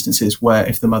 but instances where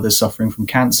if the mother's suffering from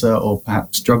cancer or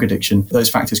perhaps drug addiction, those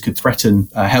factors could threaten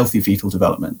healthy fetal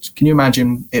development. Can you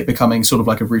imagine it becoming sort of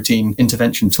like a routine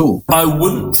intervention tool? I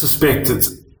wouldn't suspect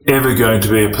it's ever going to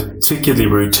be a particularly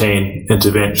routine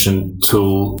intervention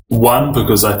tool. One,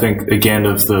 because I think, again,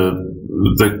 of the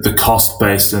the cost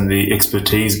base and the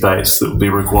expertise base that would be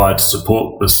required to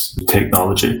support this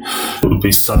technology would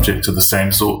be subject to the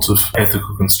same sorts of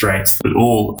ethical constraints that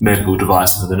all medical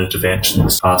devices and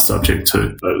interventions are subject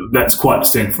to. That's quite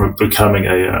distinct from becoming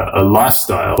a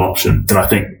lifestyle option, and I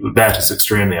think that is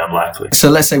extremely unlikely. So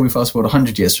let's say we fast forward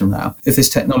 100 years from now. If this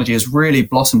technology has really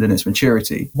blossomed in its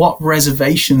maturity, what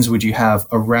reservations would you have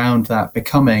around that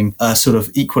becoming a sort of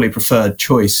equally preferred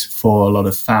choice for a lot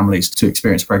of families to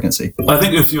experience pregnancy? I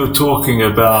think if you're talking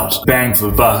about bang for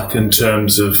the buck in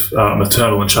terms of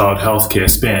maternal and child healthcare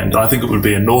spend, I think it would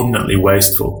be inordinately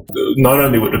wasteful. Not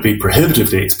only would it be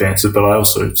prohibitively expensive, but I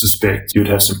also suspect you'd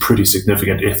have some pretty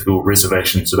significant ethical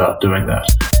reservations about doing that.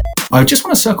 I just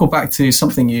want to circle back to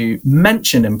something you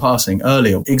mentioned in passing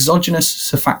earlier, exogenous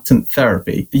surfactant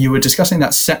therapy. You were discussing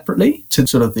that separately to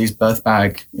sort of these birth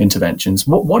bag interventions.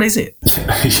 What is it?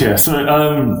 Yeah,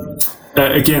 so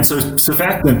again, so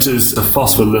surfactant is a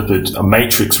phospholipid, a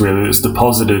matrix really, that's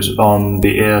deposited on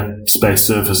the airspace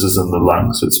surfaces in the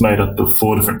lungs. It's made up of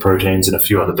 4 different proteins and a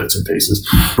few other bits and pieces.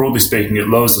 Broadly speaking, it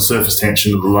lowers the surface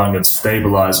tension of the lung and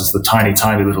stabilizes the tiny,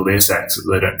 tiny little air sacs so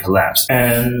that they don't collapse.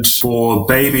 And for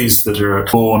babies that are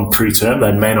born preterm,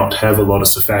 they may not have a lot of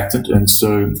surfactant. And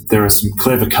so there are some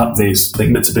clever companies, I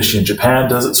think Mitsubishi in Japan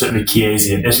does it, certainly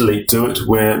Chiesi in Italy do it,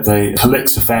 where they collect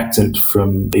surfactant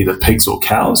from either pigs or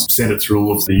cows, send it through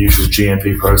all of the usual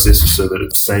GMP processes so that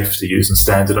it's safe to use and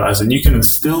standardized. And you can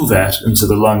instill that into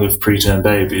the lung of preterm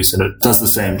babies, and it does the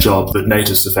same job that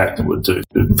native surfactant would do. It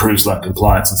improves lung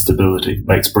compliance and stability,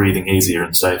 makes breathing easier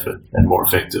and safer and more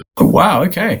effective. Oh, wow,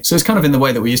 okay. So it's kind of in the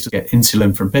way that we used to get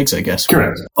insulin from pigs, I guess.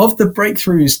 Correct. Of the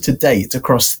breakthroughs to date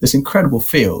across this incredible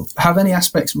field, have any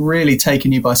aspects really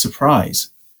taken you by surprise?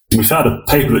 We found a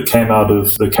paper that came out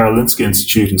of the Karolinska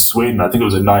Institute in Sweden, I think it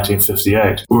was in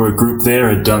 1958, where a group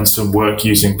there had done some work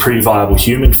using pre-viable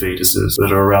human fetuses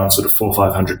that are around sort of 400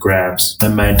 or 500 grams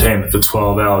and maintained them for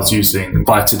 12 hours using,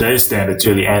 by today's standards,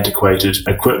 really antiquated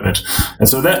equipment. And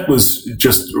so that was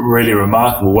just really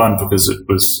remarkable, one, because it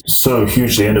was so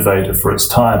hugely innovative for its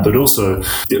time, but also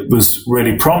it was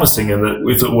really promising in that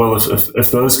we thought, well,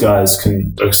 if those guys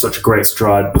can make such a great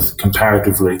stride with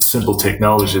comparatively simple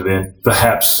technology, then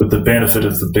perhaps with the benefit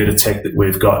of the better tech that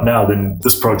we've got now, then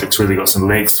this project's really got some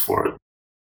legs for it.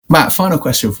 Matt, final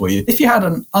question for you. If you had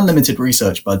an unlimited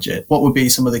research budget, what would be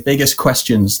some of the biggest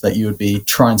questions that you would be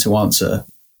trying to answer?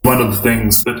 One of the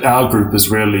things that our group has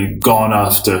really gone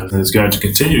after and is going to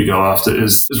continue to go after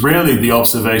is really the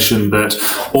observation that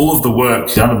all of the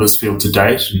work done in this field to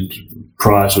date, and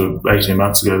prior to 18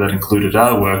 months ago that included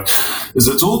our work, is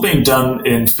it's all being done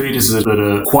in fetuses that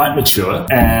are quite mature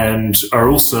and are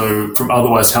also from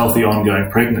otherwise healthy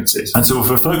ongoing pregnancies. And so if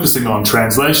we're focusing on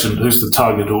translation, who's the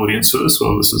target audience for this?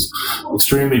 Well, this is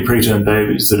extremely preterm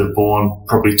babies that are born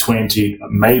probably 20,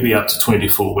 maybe up to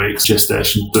 24 weeks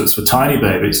gestation. So it's for tiny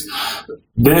babies.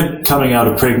 They're coming out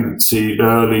of pregnancy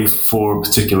early for a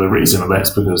particular reason, and that's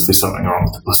because there's something wrong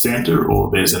with the placenta,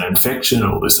 or there's an infection,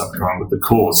 or there's something wrong with the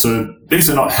cord. So these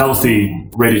are not healthy,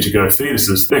 ready-to-go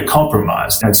fetuses. They're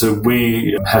compromised. And so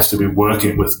we have to be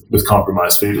working with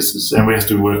compromised fetuses, and we have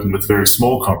to be working with very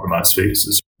small compromised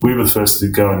fetuses. We were the first to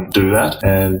go and do that,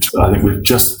 and I think we've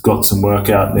just got some work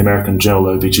out in the American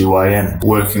Journal OBGYN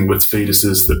working with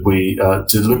fetuses that we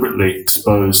deliberately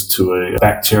exposed to a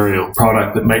bacterial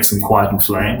product that makes them quite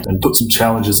inflamed and put some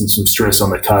challenges and some stress on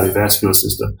their cardiovascular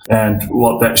system. And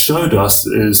what that showed us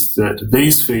is that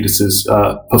these fetuses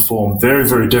perform very,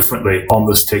 very differently on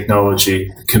this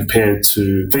technology compared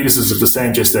to fetuses of the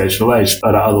same gestational age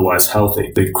but are otherwise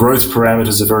healthy. Their growth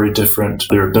parameters are very different.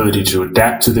 Their ability to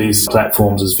adapt to these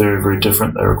platforms is very, very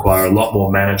different. They require a lot more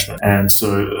management. And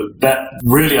so that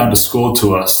really underscored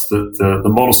to us that the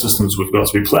model systems we've got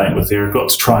to be playing with here have got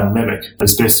to try and mimic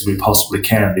as best as we possibly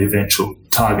can the eventual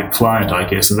target client, I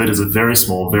guess, and that is a very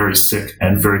small, very sick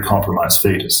and very compromised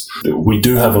fetus. We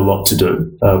do have a lot to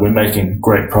do. We're making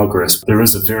great progress. There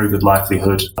is a very good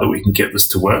likelihood that we can get this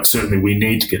to work. Certainly we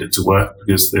need to get it to work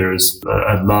because there is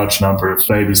a large number of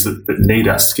babies that need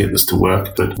us to get this to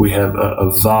work, but we have a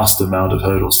vast amount of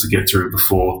hurdles to get through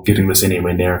before getting this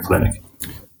anywhere near a clinic.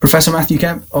 Professor Matthew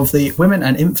Kemp of the Women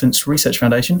and Infants Research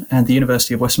Foundation and the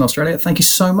University of Western Australia, thank you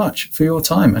so much for your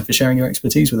time and for sharing your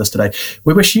expertise with us today.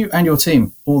 We wish you and your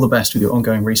team all the best with your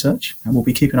ongoing research, and we'll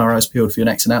be keeping our eyes peeled for your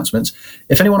next announcements.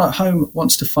 If anyone at home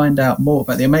wants to find out more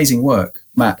about the amazing work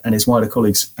Matt and his wider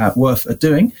colleagues at WIRF are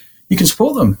doing, you can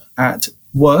support them at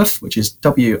WIRF, which is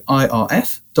wirf.com.au.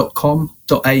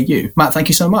 Matt, thank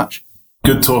you so much.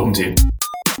 Good talking to you.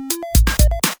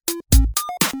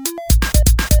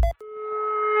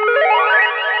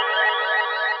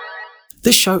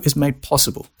 This show is made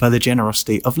possible by the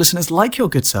generosity of listeners like your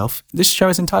good self. This show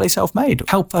is entirely self-made.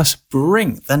 Help us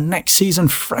bring the next season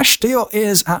fresh to your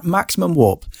ears at maximum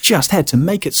warp. Just head to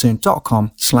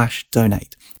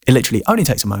makeitsoon.com/donate. It literally only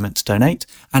takes a moment to donate,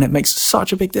 and it makes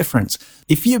such a big difference.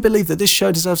 If you believe that this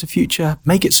show deserves a future,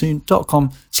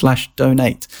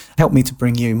 makeitsoon.com/donate. Help me to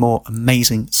bring you more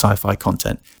amazing sci-fi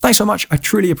content. Thanks so much. I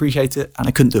truly appreciate it, and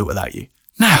I couldn't do it without you.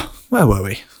 Now, where were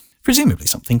we? Presumably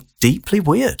something deeply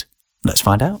weird. Let's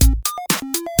find out.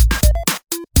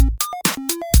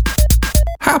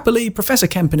 Happily, Professor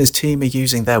Kemp and his team are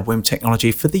using their WIM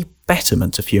technology for the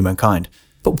betterment of humankind.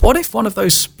 But what if one of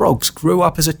those sprogs grew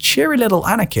up as a cheery little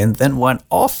Anakin, then went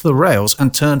off the rails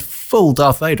and turned full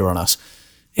Darth Vader on us?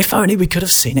 If only we could have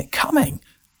seen it coming.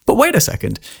 But wait a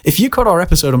second. If you caught our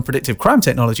episode on predictive crime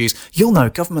technologies, you'll know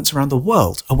governments around the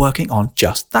world are working on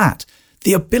just that.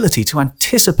 The ability to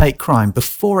anticipate crime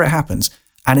before it happens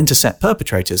and intercept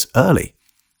perpetrators early.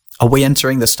 Are we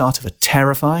entering the start of a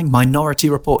terrifying Minority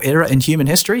Report era in human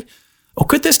history? Or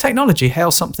could this technology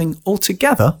hail something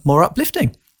altogether more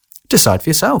uplifting? Decide for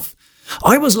yourself.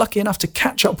 I was lucky enough to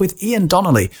catch up with Ian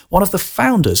Donnelly, one of the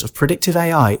founders of predictive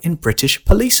AI in British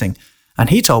policing,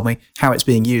 and he told me how it's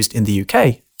being used in the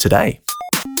UK today.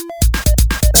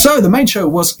 So the main show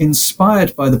was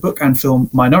inspired by the book and film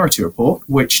Minority Report,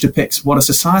 which depicts what a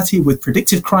society with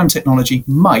predictive crime technology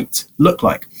might look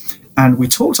like. And we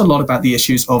talked a lot about the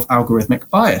issues of algorithmic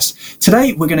bias.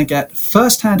 Today, we're going to get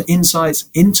first-hand insights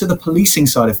into the policing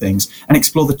side of things and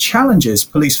explore the challenges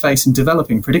police face in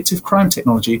developing predictive crime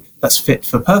technology that's fit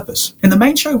for purpose. In the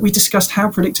main show, we discussed how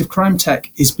predictive crime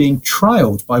tech is being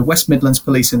trialled by West Midlands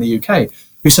Police in the UK,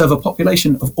 who serve a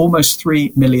population of almost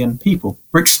 3 million people.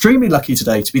 We're extremely lucky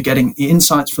today to be getting the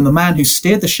insights from the man who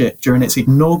steered the ship during its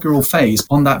inaugural phase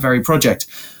on that very project.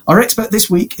 Our expert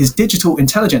this week is digital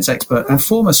intelligence expert and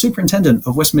former superintendent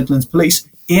of West Midlands Police,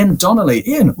 Ian Donnelly.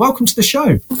 Ian, welcome to the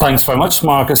show. Thanks very much,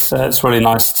 Marcus. It's really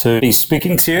nice to be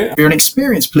speaking to you. You're an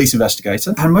experienced police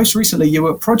investigator, and most recently you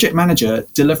were project manager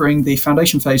delivering the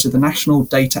foundation phase of the National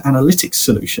Data Analytics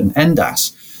Solution,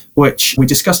 NDAS, which we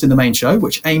discussed in the main show,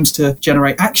 which aims to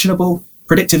generate actionable,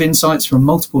 predictive insights from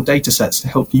multiple data sets to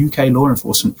help UK law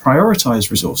enforcement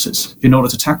prioritise resources in order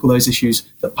to tackle those issues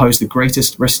that pose the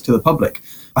greatest risk to the public.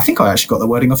 I think I actually got the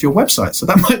wording off your website, so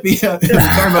that might be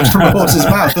very much from the horse's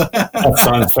mouth. That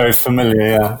sounds very familiar,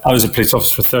 yeah. I was a police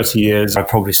officer for 30 years. I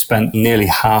probably spent nearly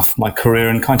half my career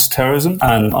in counter-terrorism,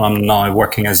 and I'm now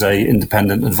working as an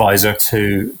independent advisor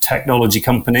to technology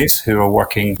companies who are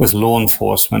working with law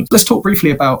enforcement. Let's talk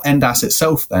briefly about NDAS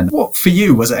itself then. What, for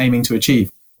you, was it aiming to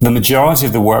achieve? The majority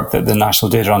of the work that the National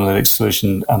Data Analytics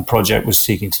Solution project was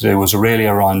seeking to do was really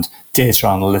around data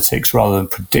analytics rather than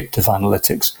predictive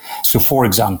analytics. So, for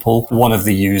example, one of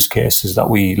the use cases that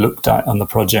we looked at on the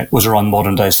project was around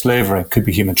modern day slavery. It could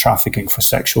be human trafficking for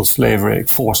sexual slavery,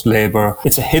 forced labor.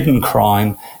 It's a hidden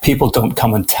crime. People don't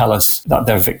come and tell us that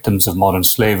they're victims of modern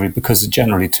slavery because they're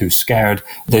generally too scared.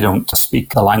 They don't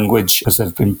speak the language because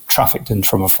they've been trafficked in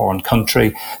from a foreign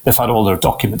country. They've had all their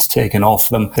documents taken off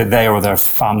them. They or their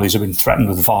families have been threatened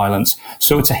with violence.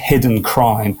 So it's a hidden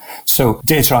crime. So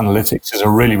data analytics is a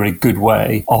really, really good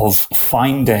way of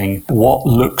finding what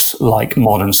looks like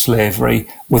modern slavery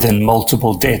within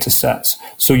multiple data sets.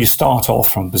 So you start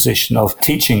off from a position of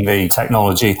teaching the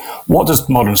technology, what does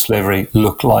modern slavery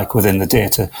look like within the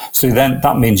data? So then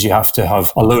that means you have to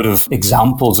have a load of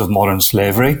examples of modern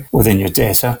slavery within your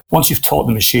data. Once you've taught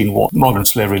the machine what modern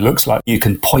slavery looks like, you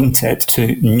can point it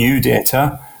to new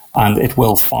data and it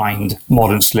will find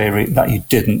modern slavery that you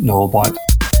didn't know about.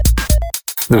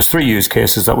 There was 3 use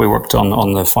cases that we worked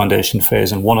on the foundation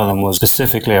phase, and one of them was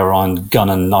specifically around gun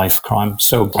and knife crime.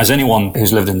 So as anyone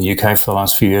who's lived in the UK for the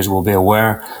last few years will be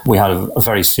aware, we had a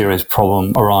very serious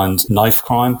problem around knife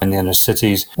crime in the inner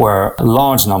cities, where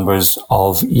large numbers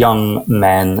of young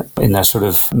men in their sort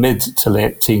of mid to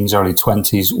late teens, early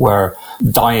 20s were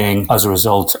dying as a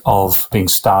result of being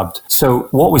stabbed. So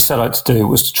what we set out to do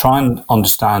was to try and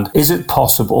understand, is it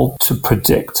possible to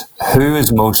predict who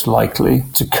is most likely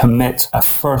to commit a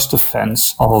first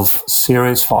offence of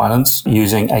serious violence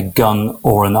using a gun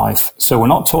or a knife? So we're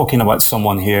not talking about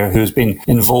someone here who's been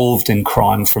involved in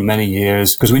crime for many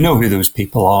years, because we know who those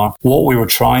people are. What we were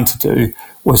trying to do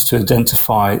was to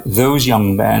identify those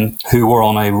young men who were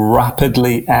on a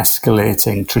rapidly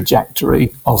escalating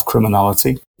trajectory of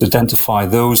criminality, identify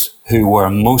those who were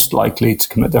most likely to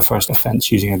commit their first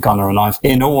offence using a gun or a knife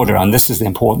in order, and this is the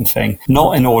important thing,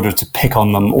 not in order to pick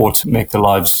on them or to make their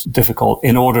lives difficult,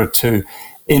 in order to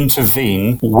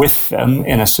intervene with them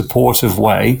in a supportive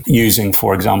way using,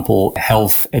 for example,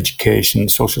 health, education,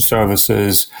 social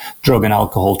services, drug and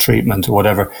alcohol treatment or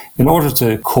whatever, in order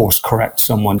to course correct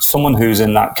someone who's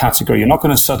in that category. You're not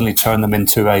going to suddenly turn them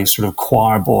into a sort of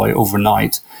choir boy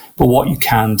overnight. But what you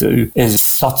can do is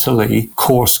subtly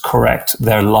course correct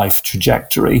their life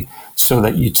trajectory so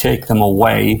that you take them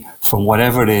away from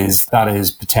whatever it is that is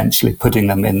potentially putting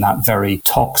them in that very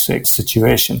toxic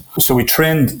situation. So we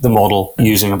trained the model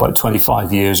using about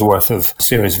 25 years worth of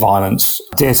serious violence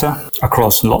data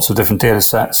across lots of different data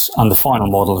sets. And the final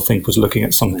model, I think, was looking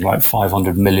at something like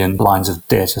 500 million lines of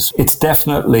data. So it's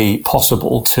definitely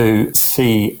possible to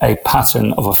see a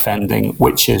pattern of offending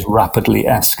which is rapidly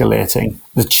escalating.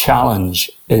 The challenge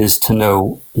is to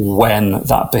know when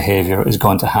that behavior is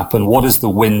going to happen. What is the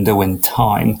window in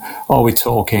time? Are we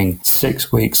talking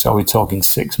 6 weeks? Are we talking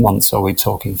 6 months? Are we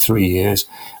talking 3 years?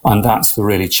 And that's the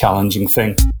really challenging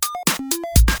thing.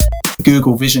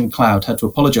 Google Vision Cloud had to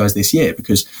apologize this year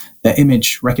because their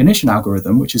image recognition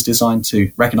algorithm, which is designed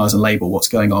to recognize and label what's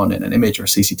going on in an image or a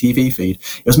CCTV feed,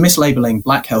 it was mislabeling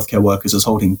black healthcare workers as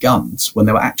holding guns when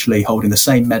they were actually holding the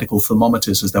same medical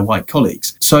thermometers as their white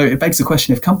colleagues. So it begs the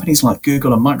question, if companies like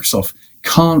Google and Microsoft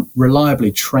can't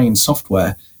reliably train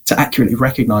software to accurately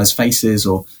recognize faces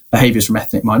or behaviors from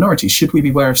ethnic minorities, should we be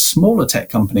aware of smaller tech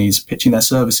companies pitching their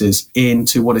services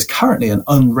into what is currently an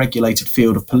unregulated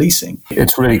field of policing?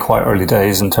 It's really quite early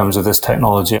days in terms of this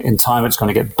technology. In time, it's going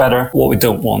to get better. What we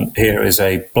don't want here is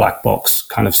a black box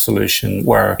kind of solution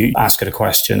where you ask it a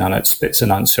question and it spits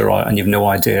an answer out and you've no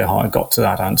idea how it got to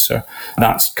that answer.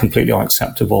 That's completely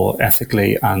unacceptable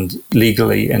ethically and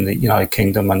legally in the United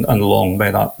Kingdom, and long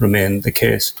may that remain the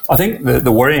case. I think the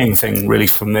worrying thing really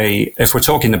for me, if we're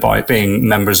talking about being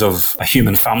members of a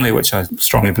human family, which I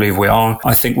strongly believe we are,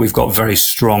 I think we've got very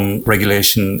strong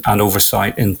regulation and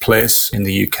oversight in place in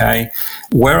the UK.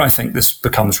 Where I think this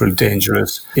becomes really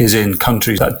dangerous is in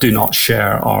countries that do not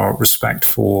share our respect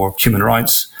for human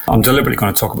rights. I'm deliberately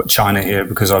going to talk about China here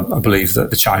because I believe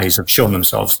that the Chinese have shown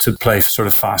themselves to play sort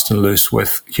of fast and loose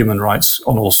with human rights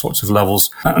on all sorts of levels.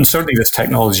 And certainly this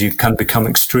technology can become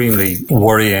extremely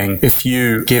worrying if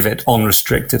you give it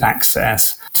unrestricted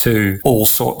access to all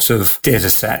sorts of data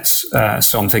sets.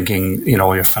 So I'm thinking,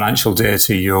 your financial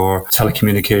data, your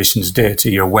telecommunications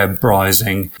data, your web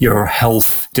browsing, your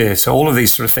health data, all of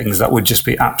these sort of things that would just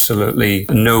be absolutely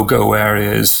no-go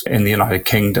areas in the United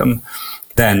Kingdom.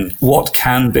 Then what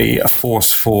can be a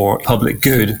force for public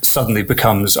good suddenly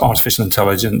becomes artificial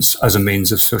intelligence as a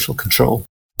means of social control.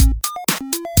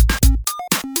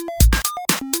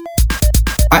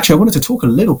 Actually, I wanted to talk a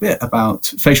little bit about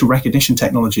facial recognition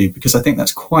technology because I think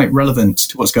that's quite relevant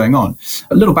to what's going on.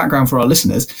 A little background for our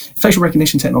listeners. Facial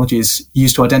recognition technology is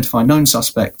used to identify known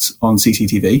suspects on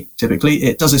CCTV. Typically,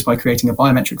 it does this by creating a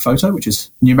biometric photo, which is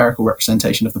a numerical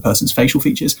representation of the person's facial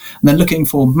features, and then looking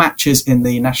for matches in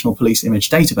the National Police Image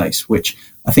Database, which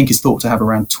I think is thought to have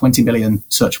around 20 million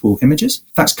searchable images.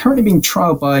 That's currently being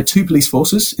trialled by two police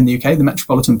forces in the UK, the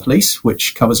Metropolitan Police,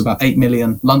 which covers about 8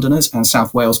 million Londoners, and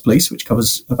South Wales Police, which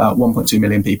covers about 1.2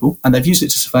 million people. And they've used it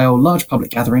to surveil large public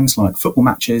gatherings like football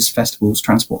matches, festivals,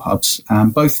 transport hubs.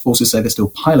 And both forces say they're still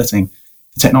piloting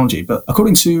the technology. But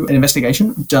according to an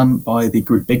investigation done by the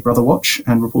group Big Brother Watch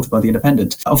and reported by The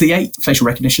Independent, of the 8 facial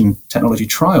recognition technology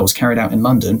trials carried out in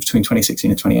London between 2016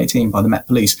 and 2018 by the Met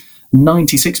Police,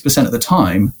 96% of the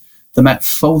time, the Met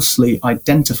falsely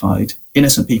identified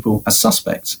innocent people as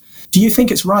suspects. Do you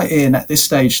think it's right, Ian, at this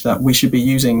stage that we should be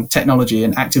using technology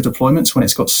in active deployments when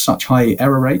it's got such high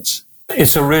error rates?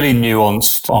 It's a really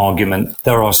nuanced argument.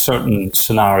 There are certain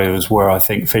scenarios where I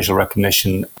think facial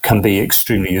recognition can be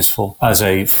extremely useful as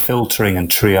a filtering and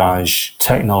triage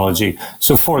technology.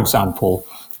 So, for example,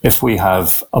 if we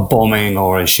have a bombing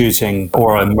or a shooting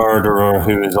or a murderer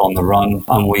who is on the run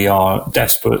and we are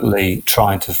desperately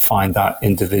trying to find that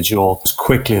individual as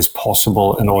quickly as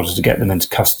possible in order to get them into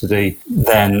custody,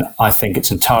 then I think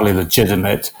it's entirely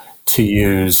legitimate to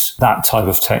use that type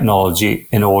of technology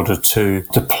in order to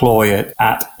deploy it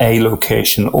at a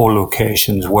location or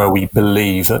locations where we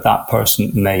believe that that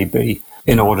person may be,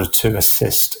 in order to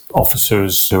assist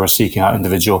officers who are seeking that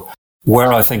individual.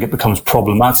 Where I think it becomes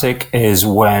problematic is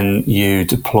when you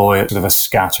deploy it sort of a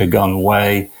scattergun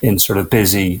way in sort of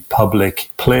busy public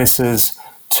places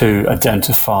to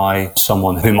identify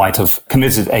someone who might have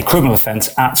committed a criminal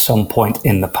offence at some point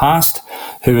in the past,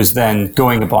 who is then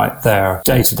going about their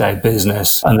day-to-day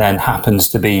business and then happens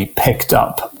to be picked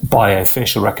up by a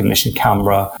facial recognition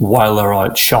camera while they're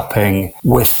out shopping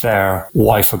with their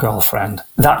wife or girlfriend.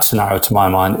 That scenario, to my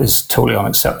mind, is totally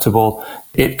unacceptable.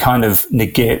 It kind of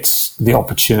negates the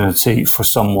opportunity for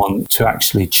someone to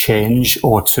actually change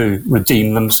or to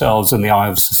redeem themselves in the eye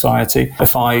of society.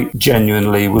 If I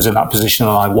genuinely was in that position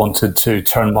and I wanted to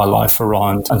turn my life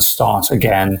around and start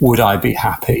again, would I be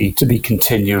happy to be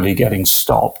continually getting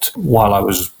stopped while I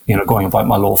was going about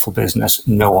my lawful business?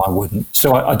 No, I wouldn't.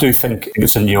 So I do think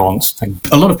it's a nuanced thing.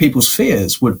 A lot of people's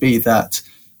fears would be that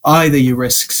either you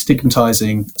risk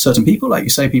stigmatizing certain people, like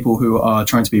you say, people who are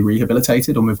trying to be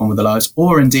rehabilitated or move on with their lives,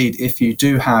 or indeed, if you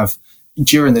do have,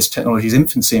 during this technology's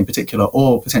infancy in particular,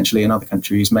 or potentially in other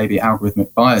countries, maybe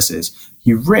algorithmic biases,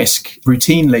 you risk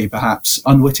routinely, perhaps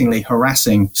unwittingly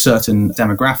harassing certain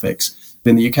demographics.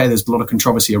 In the UK, there's a lot of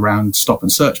controversy around stop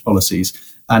and search policies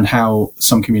and how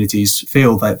some communities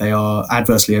feel that they are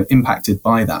adversely impacted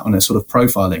by that on a sort of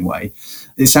profiling way.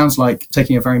 It sounds like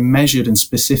taking a very measured and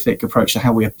specific approach to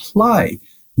how we apply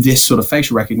this sort of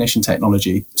facial recognition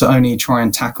technology to only try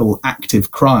and tackle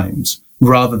active crimes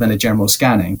rather than a general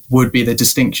scanning would be the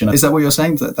distinction. Is that what you're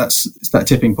saying? That's that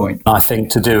tipping point? I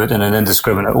think to do it in an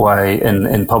indiscriminate way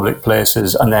in public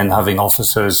places and then having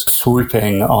officers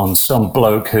swooping on some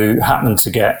bloke who happened to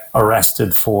get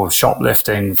arrested for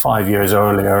shoplifting 5 years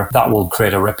earlier, that will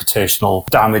create a reputational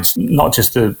damage, not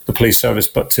just to the police service,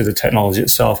 but to the technology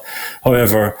itself.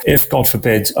 However, if, God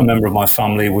forbid, a member of my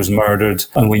family was murdered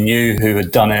and we knew who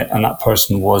had done it and that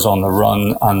person was on the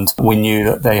run and we knew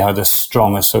that they had a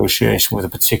strong association with a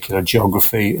particular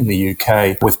geography in the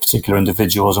UK, with particular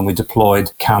individuals, and we deployed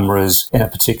cameras in a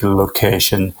particular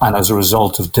location. And as a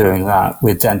result of doing that,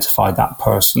 we identified that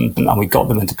person and we got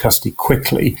them into custody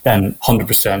quickly, then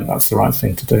 100% that's the right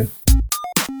thing to do.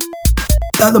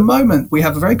 At the moment, we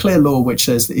have a very clear law which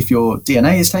says that if your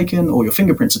DNA is taken or your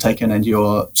fingerprints are taken and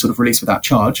you're sort of released without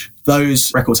charge,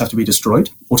 those records have to be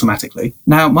destroyed automatically.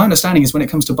 Now, my understanding is when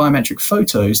it comes to biometric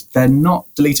photos, they're not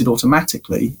deleted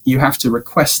automatically. You have to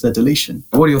request their deletion.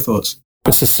 What are your thoughts?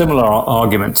 It's a similar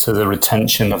argument to the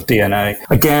retention of DNA.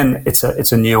 Again, it's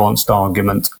a nuanced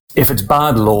argument. If it's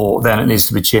bad law, then it needs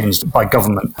to be changed by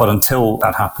government. But until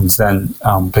that happens, then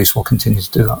police will continue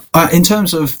to do that. In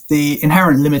terms of the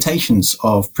inherent limitations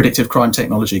of predictive crime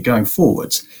technology going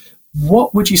forwards,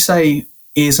 what would you say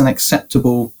is an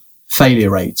acceptable failure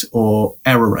rate or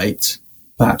error rate,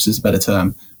 perhaps is a better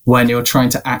term, when you're trying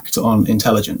to act on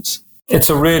intelligence? It's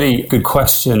a really good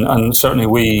question, and certainly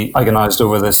we agonized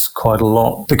over this quite a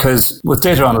lot because with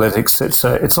data analytics,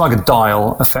 it's like a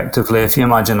dial, effectively. If you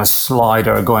imagine a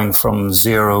slider going from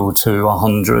 0 to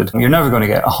 100, you're never going to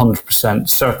get 100%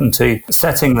 certainty.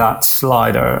 Setting that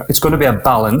slider, it's going to be a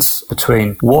balance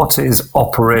between what is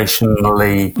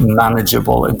operationally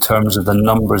manageable in terms of the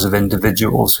numbers of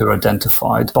individuals who are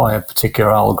identified by a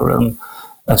particular algorithm.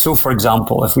 So, for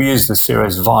example, if we use the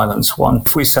serious violence one,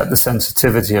 if we set the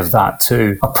sensitivity of that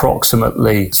to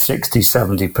approximately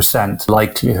 60-70%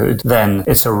 likelihood, then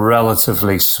it's a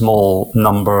relatively small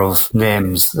number of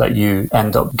names that you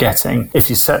end up getting. If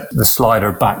you set the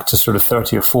slider back to sort of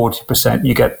 30 or 40%,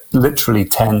 you get literally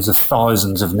tens of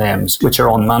thousands of names, which are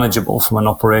unmanageable from an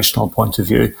operational point of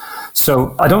view.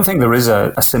 So I don't think there is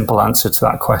a simple answer to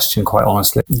that question, quite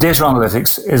honestly. Data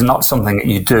analytics is not something that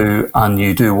you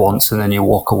do once and then you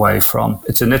walk away from.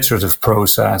 It's an iterative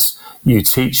process. You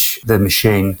teach the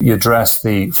machine, you address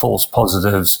the false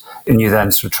positives, and you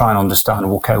then sort of try and understand,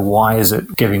 okay, why is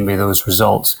it giving me those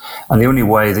results? And the only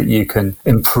way that you can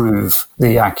improve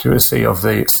the accuracy of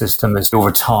the system is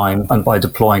over time and by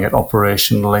deploying it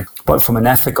operationally. But from an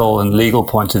ethical and legal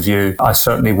point of view, I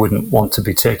certainly wouldn't want to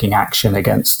be taking action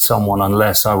against someone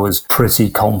unless I was pretty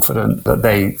confident that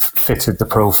they fitted the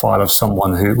profile of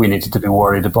someone who we needed to be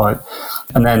worried about.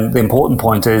 And then the important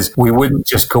point is we wouldn't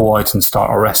just go out and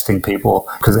start arresting people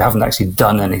because they haven't actually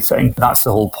done anything. That's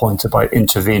the whole point about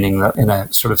intervening in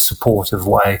a sort of supportive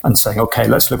way and saying, okay,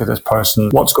 let's look at this person.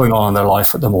 What's going on in their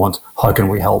life at the moment? How can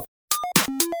we help?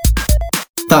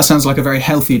 That sounds like a very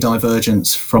healthy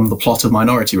divergence from the plot of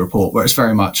Minority Report, where it's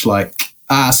very much like,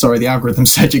 sorry, the algorithm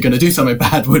said you're going to do something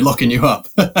bad, we're locking you up.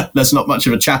 There's not much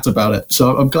of a chat about it.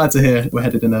 So I'm glad to hear we're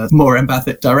headed in a more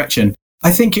empathic direction. I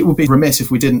think it would be remiss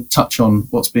if we didn't touch on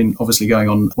what's been obviously going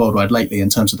on worldwide lately in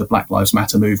terms of the Black Lives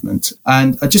Matter movement.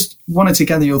 And I just wanted to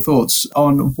gather your thoughts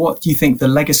on what you think the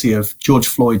legacy of George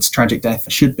Floyd's tragic death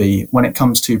should be when it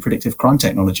comes to predictive crime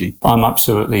technology. I'm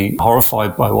absolutely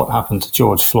horrified by what happened to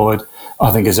George Floyd.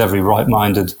 I think as every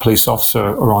right-minded police officer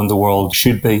around the world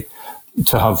should be.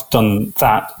 To have done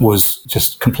that was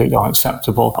just completely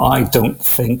unacceptable. I don't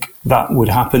think that would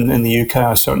happen in the UK.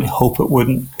 I certainly hope it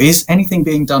wouldn't. Is anything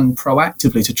being done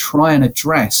proactively to try and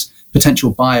address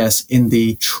potential bias in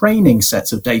the training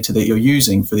sets of data that you're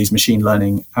using for these machine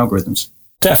learning algorithms?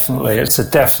 Definitely. It's a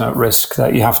definite risk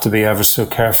that you have to be ever so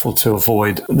careful to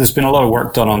avoid. There's been a lot of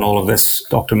work done on all of this.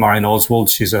 Dr. Marion Oswald,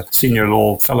 she's a senior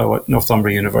law fellow at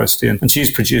Northumbria University, and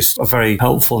she's produced a very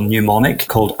helpful mnemonic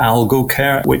called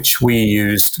AlgoCare, which we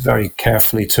used very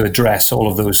carefully to address all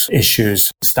of those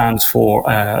issues. It stands for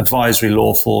advisory,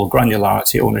 lawful,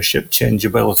 granularity, ownership,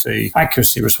 changeability,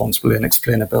 accuracy, responsibility, and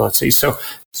explainability. So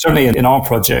certainly in our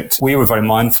project, we were very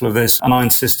mindful of this, and I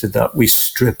insisted that we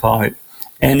strip out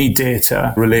any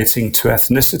data relating to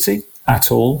ethnicity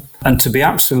at all, and to be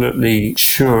absolutely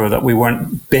sure that we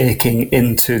weren't baking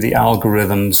into the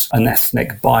algorithms an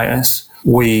ethnic bias.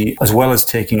 We, as well as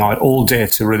taking out all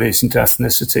data relating to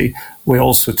ethnicity, we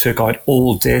also took out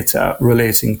all data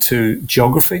relating to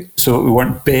geography. So we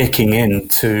weren't baking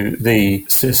into the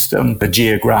system the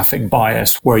geographic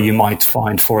bias where you might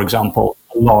find, for example,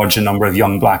 a larger number of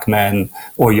young black men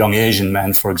or young Asian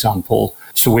men, for example.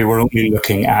 So we were only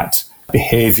looking at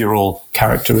behavioral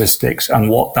characteristics and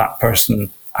what that person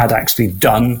had actually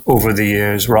done over the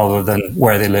years rather than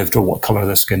where they lived or what colour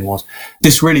their skin was.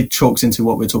 This really chalks into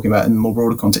what we're talking about in more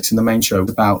broader context in the main show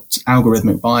about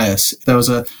algorithmic bias. There was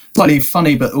a slightly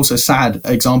funny but also sad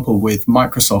example with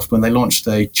Microsoft when they launched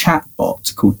a chat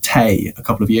bot called Tay a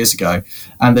couple of years ago,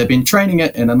 and they've been training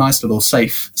it in a nice little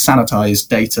safe sanitized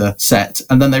data set,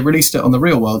 and then they released it on the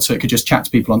real world so it could just chat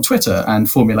to people on Twitter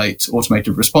and formulate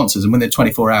automated responses, and within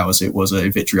 24 hours it was a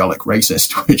vitriolic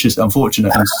racist, which is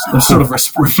unfortunate and sort of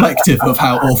reflective of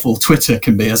how awful Twitter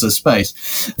can be as a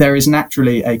space. There is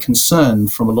naturally a concern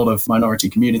from a lot of minority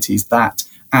communities that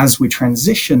as we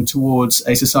transition towards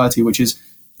a society which is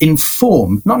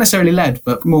informed, not necessarily led,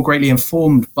 but more greatly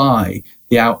informed by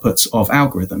the outputs of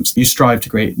algorithms, you strive to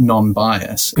create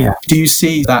non-bias. Yeah. Do you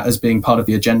see that as being part of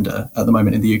the agenda at the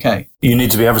moment in the UK? You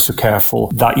need to be ever so careful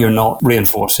that you're not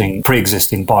reinforcing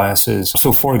pre-existing biases.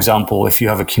 So, for example, if you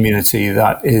have a community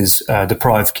that is a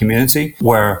deprived community,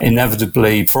 where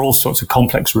inevitably, for all sorts of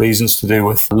complex reasons to do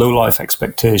with low life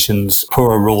expectations,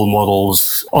 poor role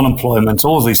models, unemployment,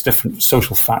 all of these different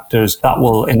social factors, that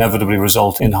will inevitably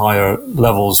result in higher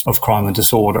levels of crime and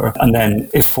disorder. And then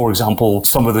if, for example,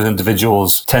 some of those individuals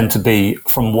tend to be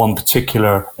from one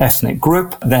particular ethnic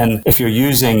group, then if you're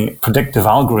using predictive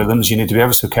algorithms, you need to be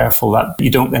ever so careful that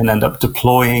you don't then end up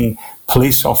deploying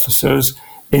police officers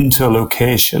into a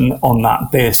location on that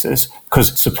basis,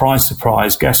 because surprise,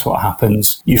 surprise, guess what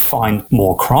happens? You find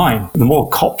more crime. The more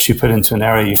cops you put into an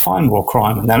area, you find more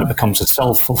crime, and then it becomes a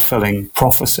self-fulfilling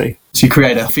prophecy. So you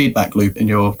create a feedback loop in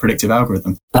your predictive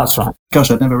algorithm. That's right.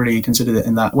 Gosh, I'd never really considered it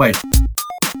in that way.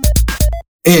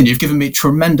 Ian, you've given me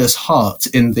tremendous heart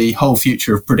in the whole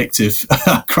future of predictive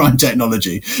crime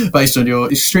technology based on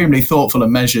your extremely thoughtful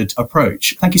and measured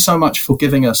approach. Thank you so much for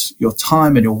giving us your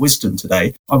time and your wisdom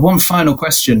today. I have one final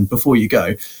question before you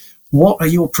go. What are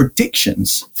your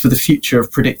predictions for the future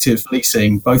of predictive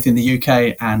policing, both in the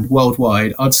UK and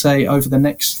worldwide, I'd say over the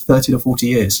next 30 to 40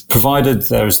 years? Provided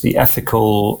there's the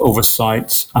ethical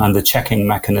oversight and the checking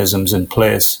mechanisms in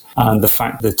place, and the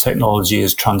fact that technology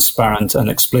is transparent and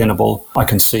explainable, I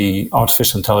can see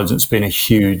artificial intelligence being a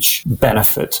huge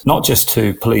benefit, not just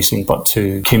to policing, but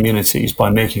to communities by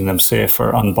making them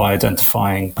safer and by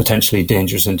identifying potentially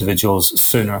dangerous individuals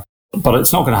sooner. But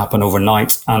it's not going to happen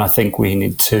overnight, and I think we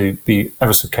need to be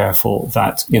ever so careful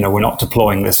that, we're not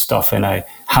deploying this stuff in a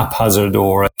haphazard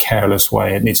or a careless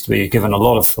way. It needs to be given a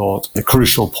lot of thought. The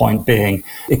crucial point being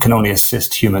it can only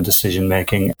assist human decision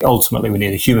making. Ultimately, we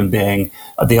need a human being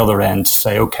at the other end to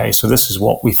say, okay, so this is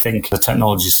what we think the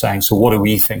technology is saying. So what do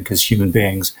we think as human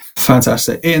beings?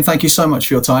 Fantastic. Ian, thank you so much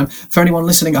for your time. For anyone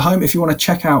listening at home, if you want to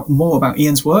check out more about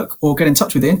Ian's work or get in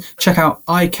touch with Ian, check out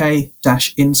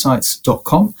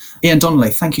ik-insights.com. Ian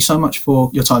Donnelly, thank you so much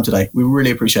for your time today. We really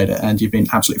appreciate it, and you've been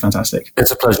absolutely fantastic. It's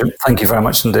a pleasure. Thank you very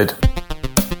much indeed.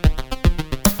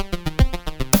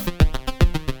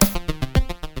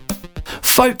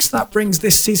 Folks, that brings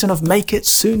this season of Make It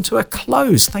Soon to a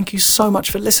close. Thank you so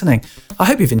much for listening. I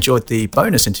hope you've enjoyed the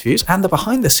bonus interviews and the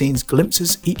behind-the-scenes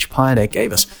glimpses each pioneer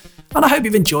gave us. And I hope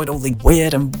you've enjoyed all the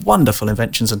weird and wonderful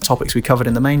inventions and topics we covered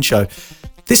in the main show.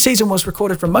 This season was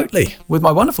recorded remotely with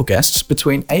my wonderful guests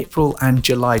between April and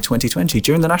July 2020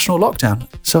 during the national lockdown.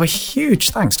 So a huge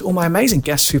thanks to all my amazing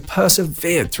guests who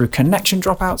persevered through connection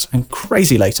dropouts and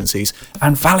crazy latencies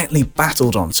and valiantly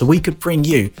battled on so we could bring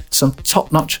you some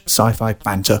top-notch sci-fi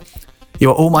banter. You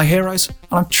are all my heroes, and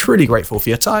I'm truly grateful for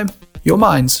your time, your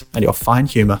minds, and your fine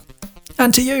humour.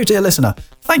 And to you, dear listener,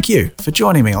 thank you for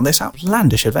joining me on this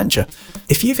outlandish adventure.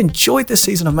 If you've enjoyed this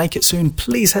season of Make It Soon,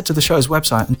 please head to the show's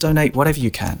website and donate whatever you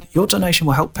can. Your donation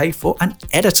will help pay for an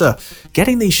editor,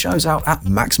 getting these shows out at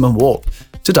maximum warp.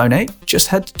 To donate, just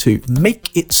head to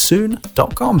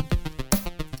makeitsoon.com.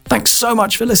 Thanks so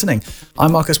much for listening.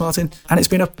 I'm Marcus Martin, and it's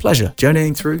been a pleasure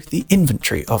journeying through the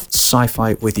inventory of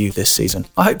sci-fi with you this season.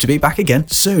 I hope to be back again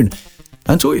soon.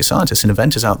 And to all you scientists and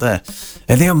inventors out there,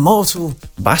 in the immortal,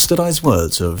 bastardized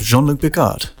words of Jean-Luc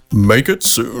Picard, Make it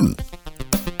soon.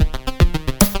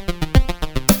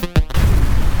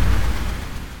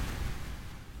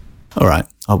 All right,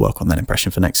 I'll work on that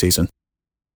impression for next season.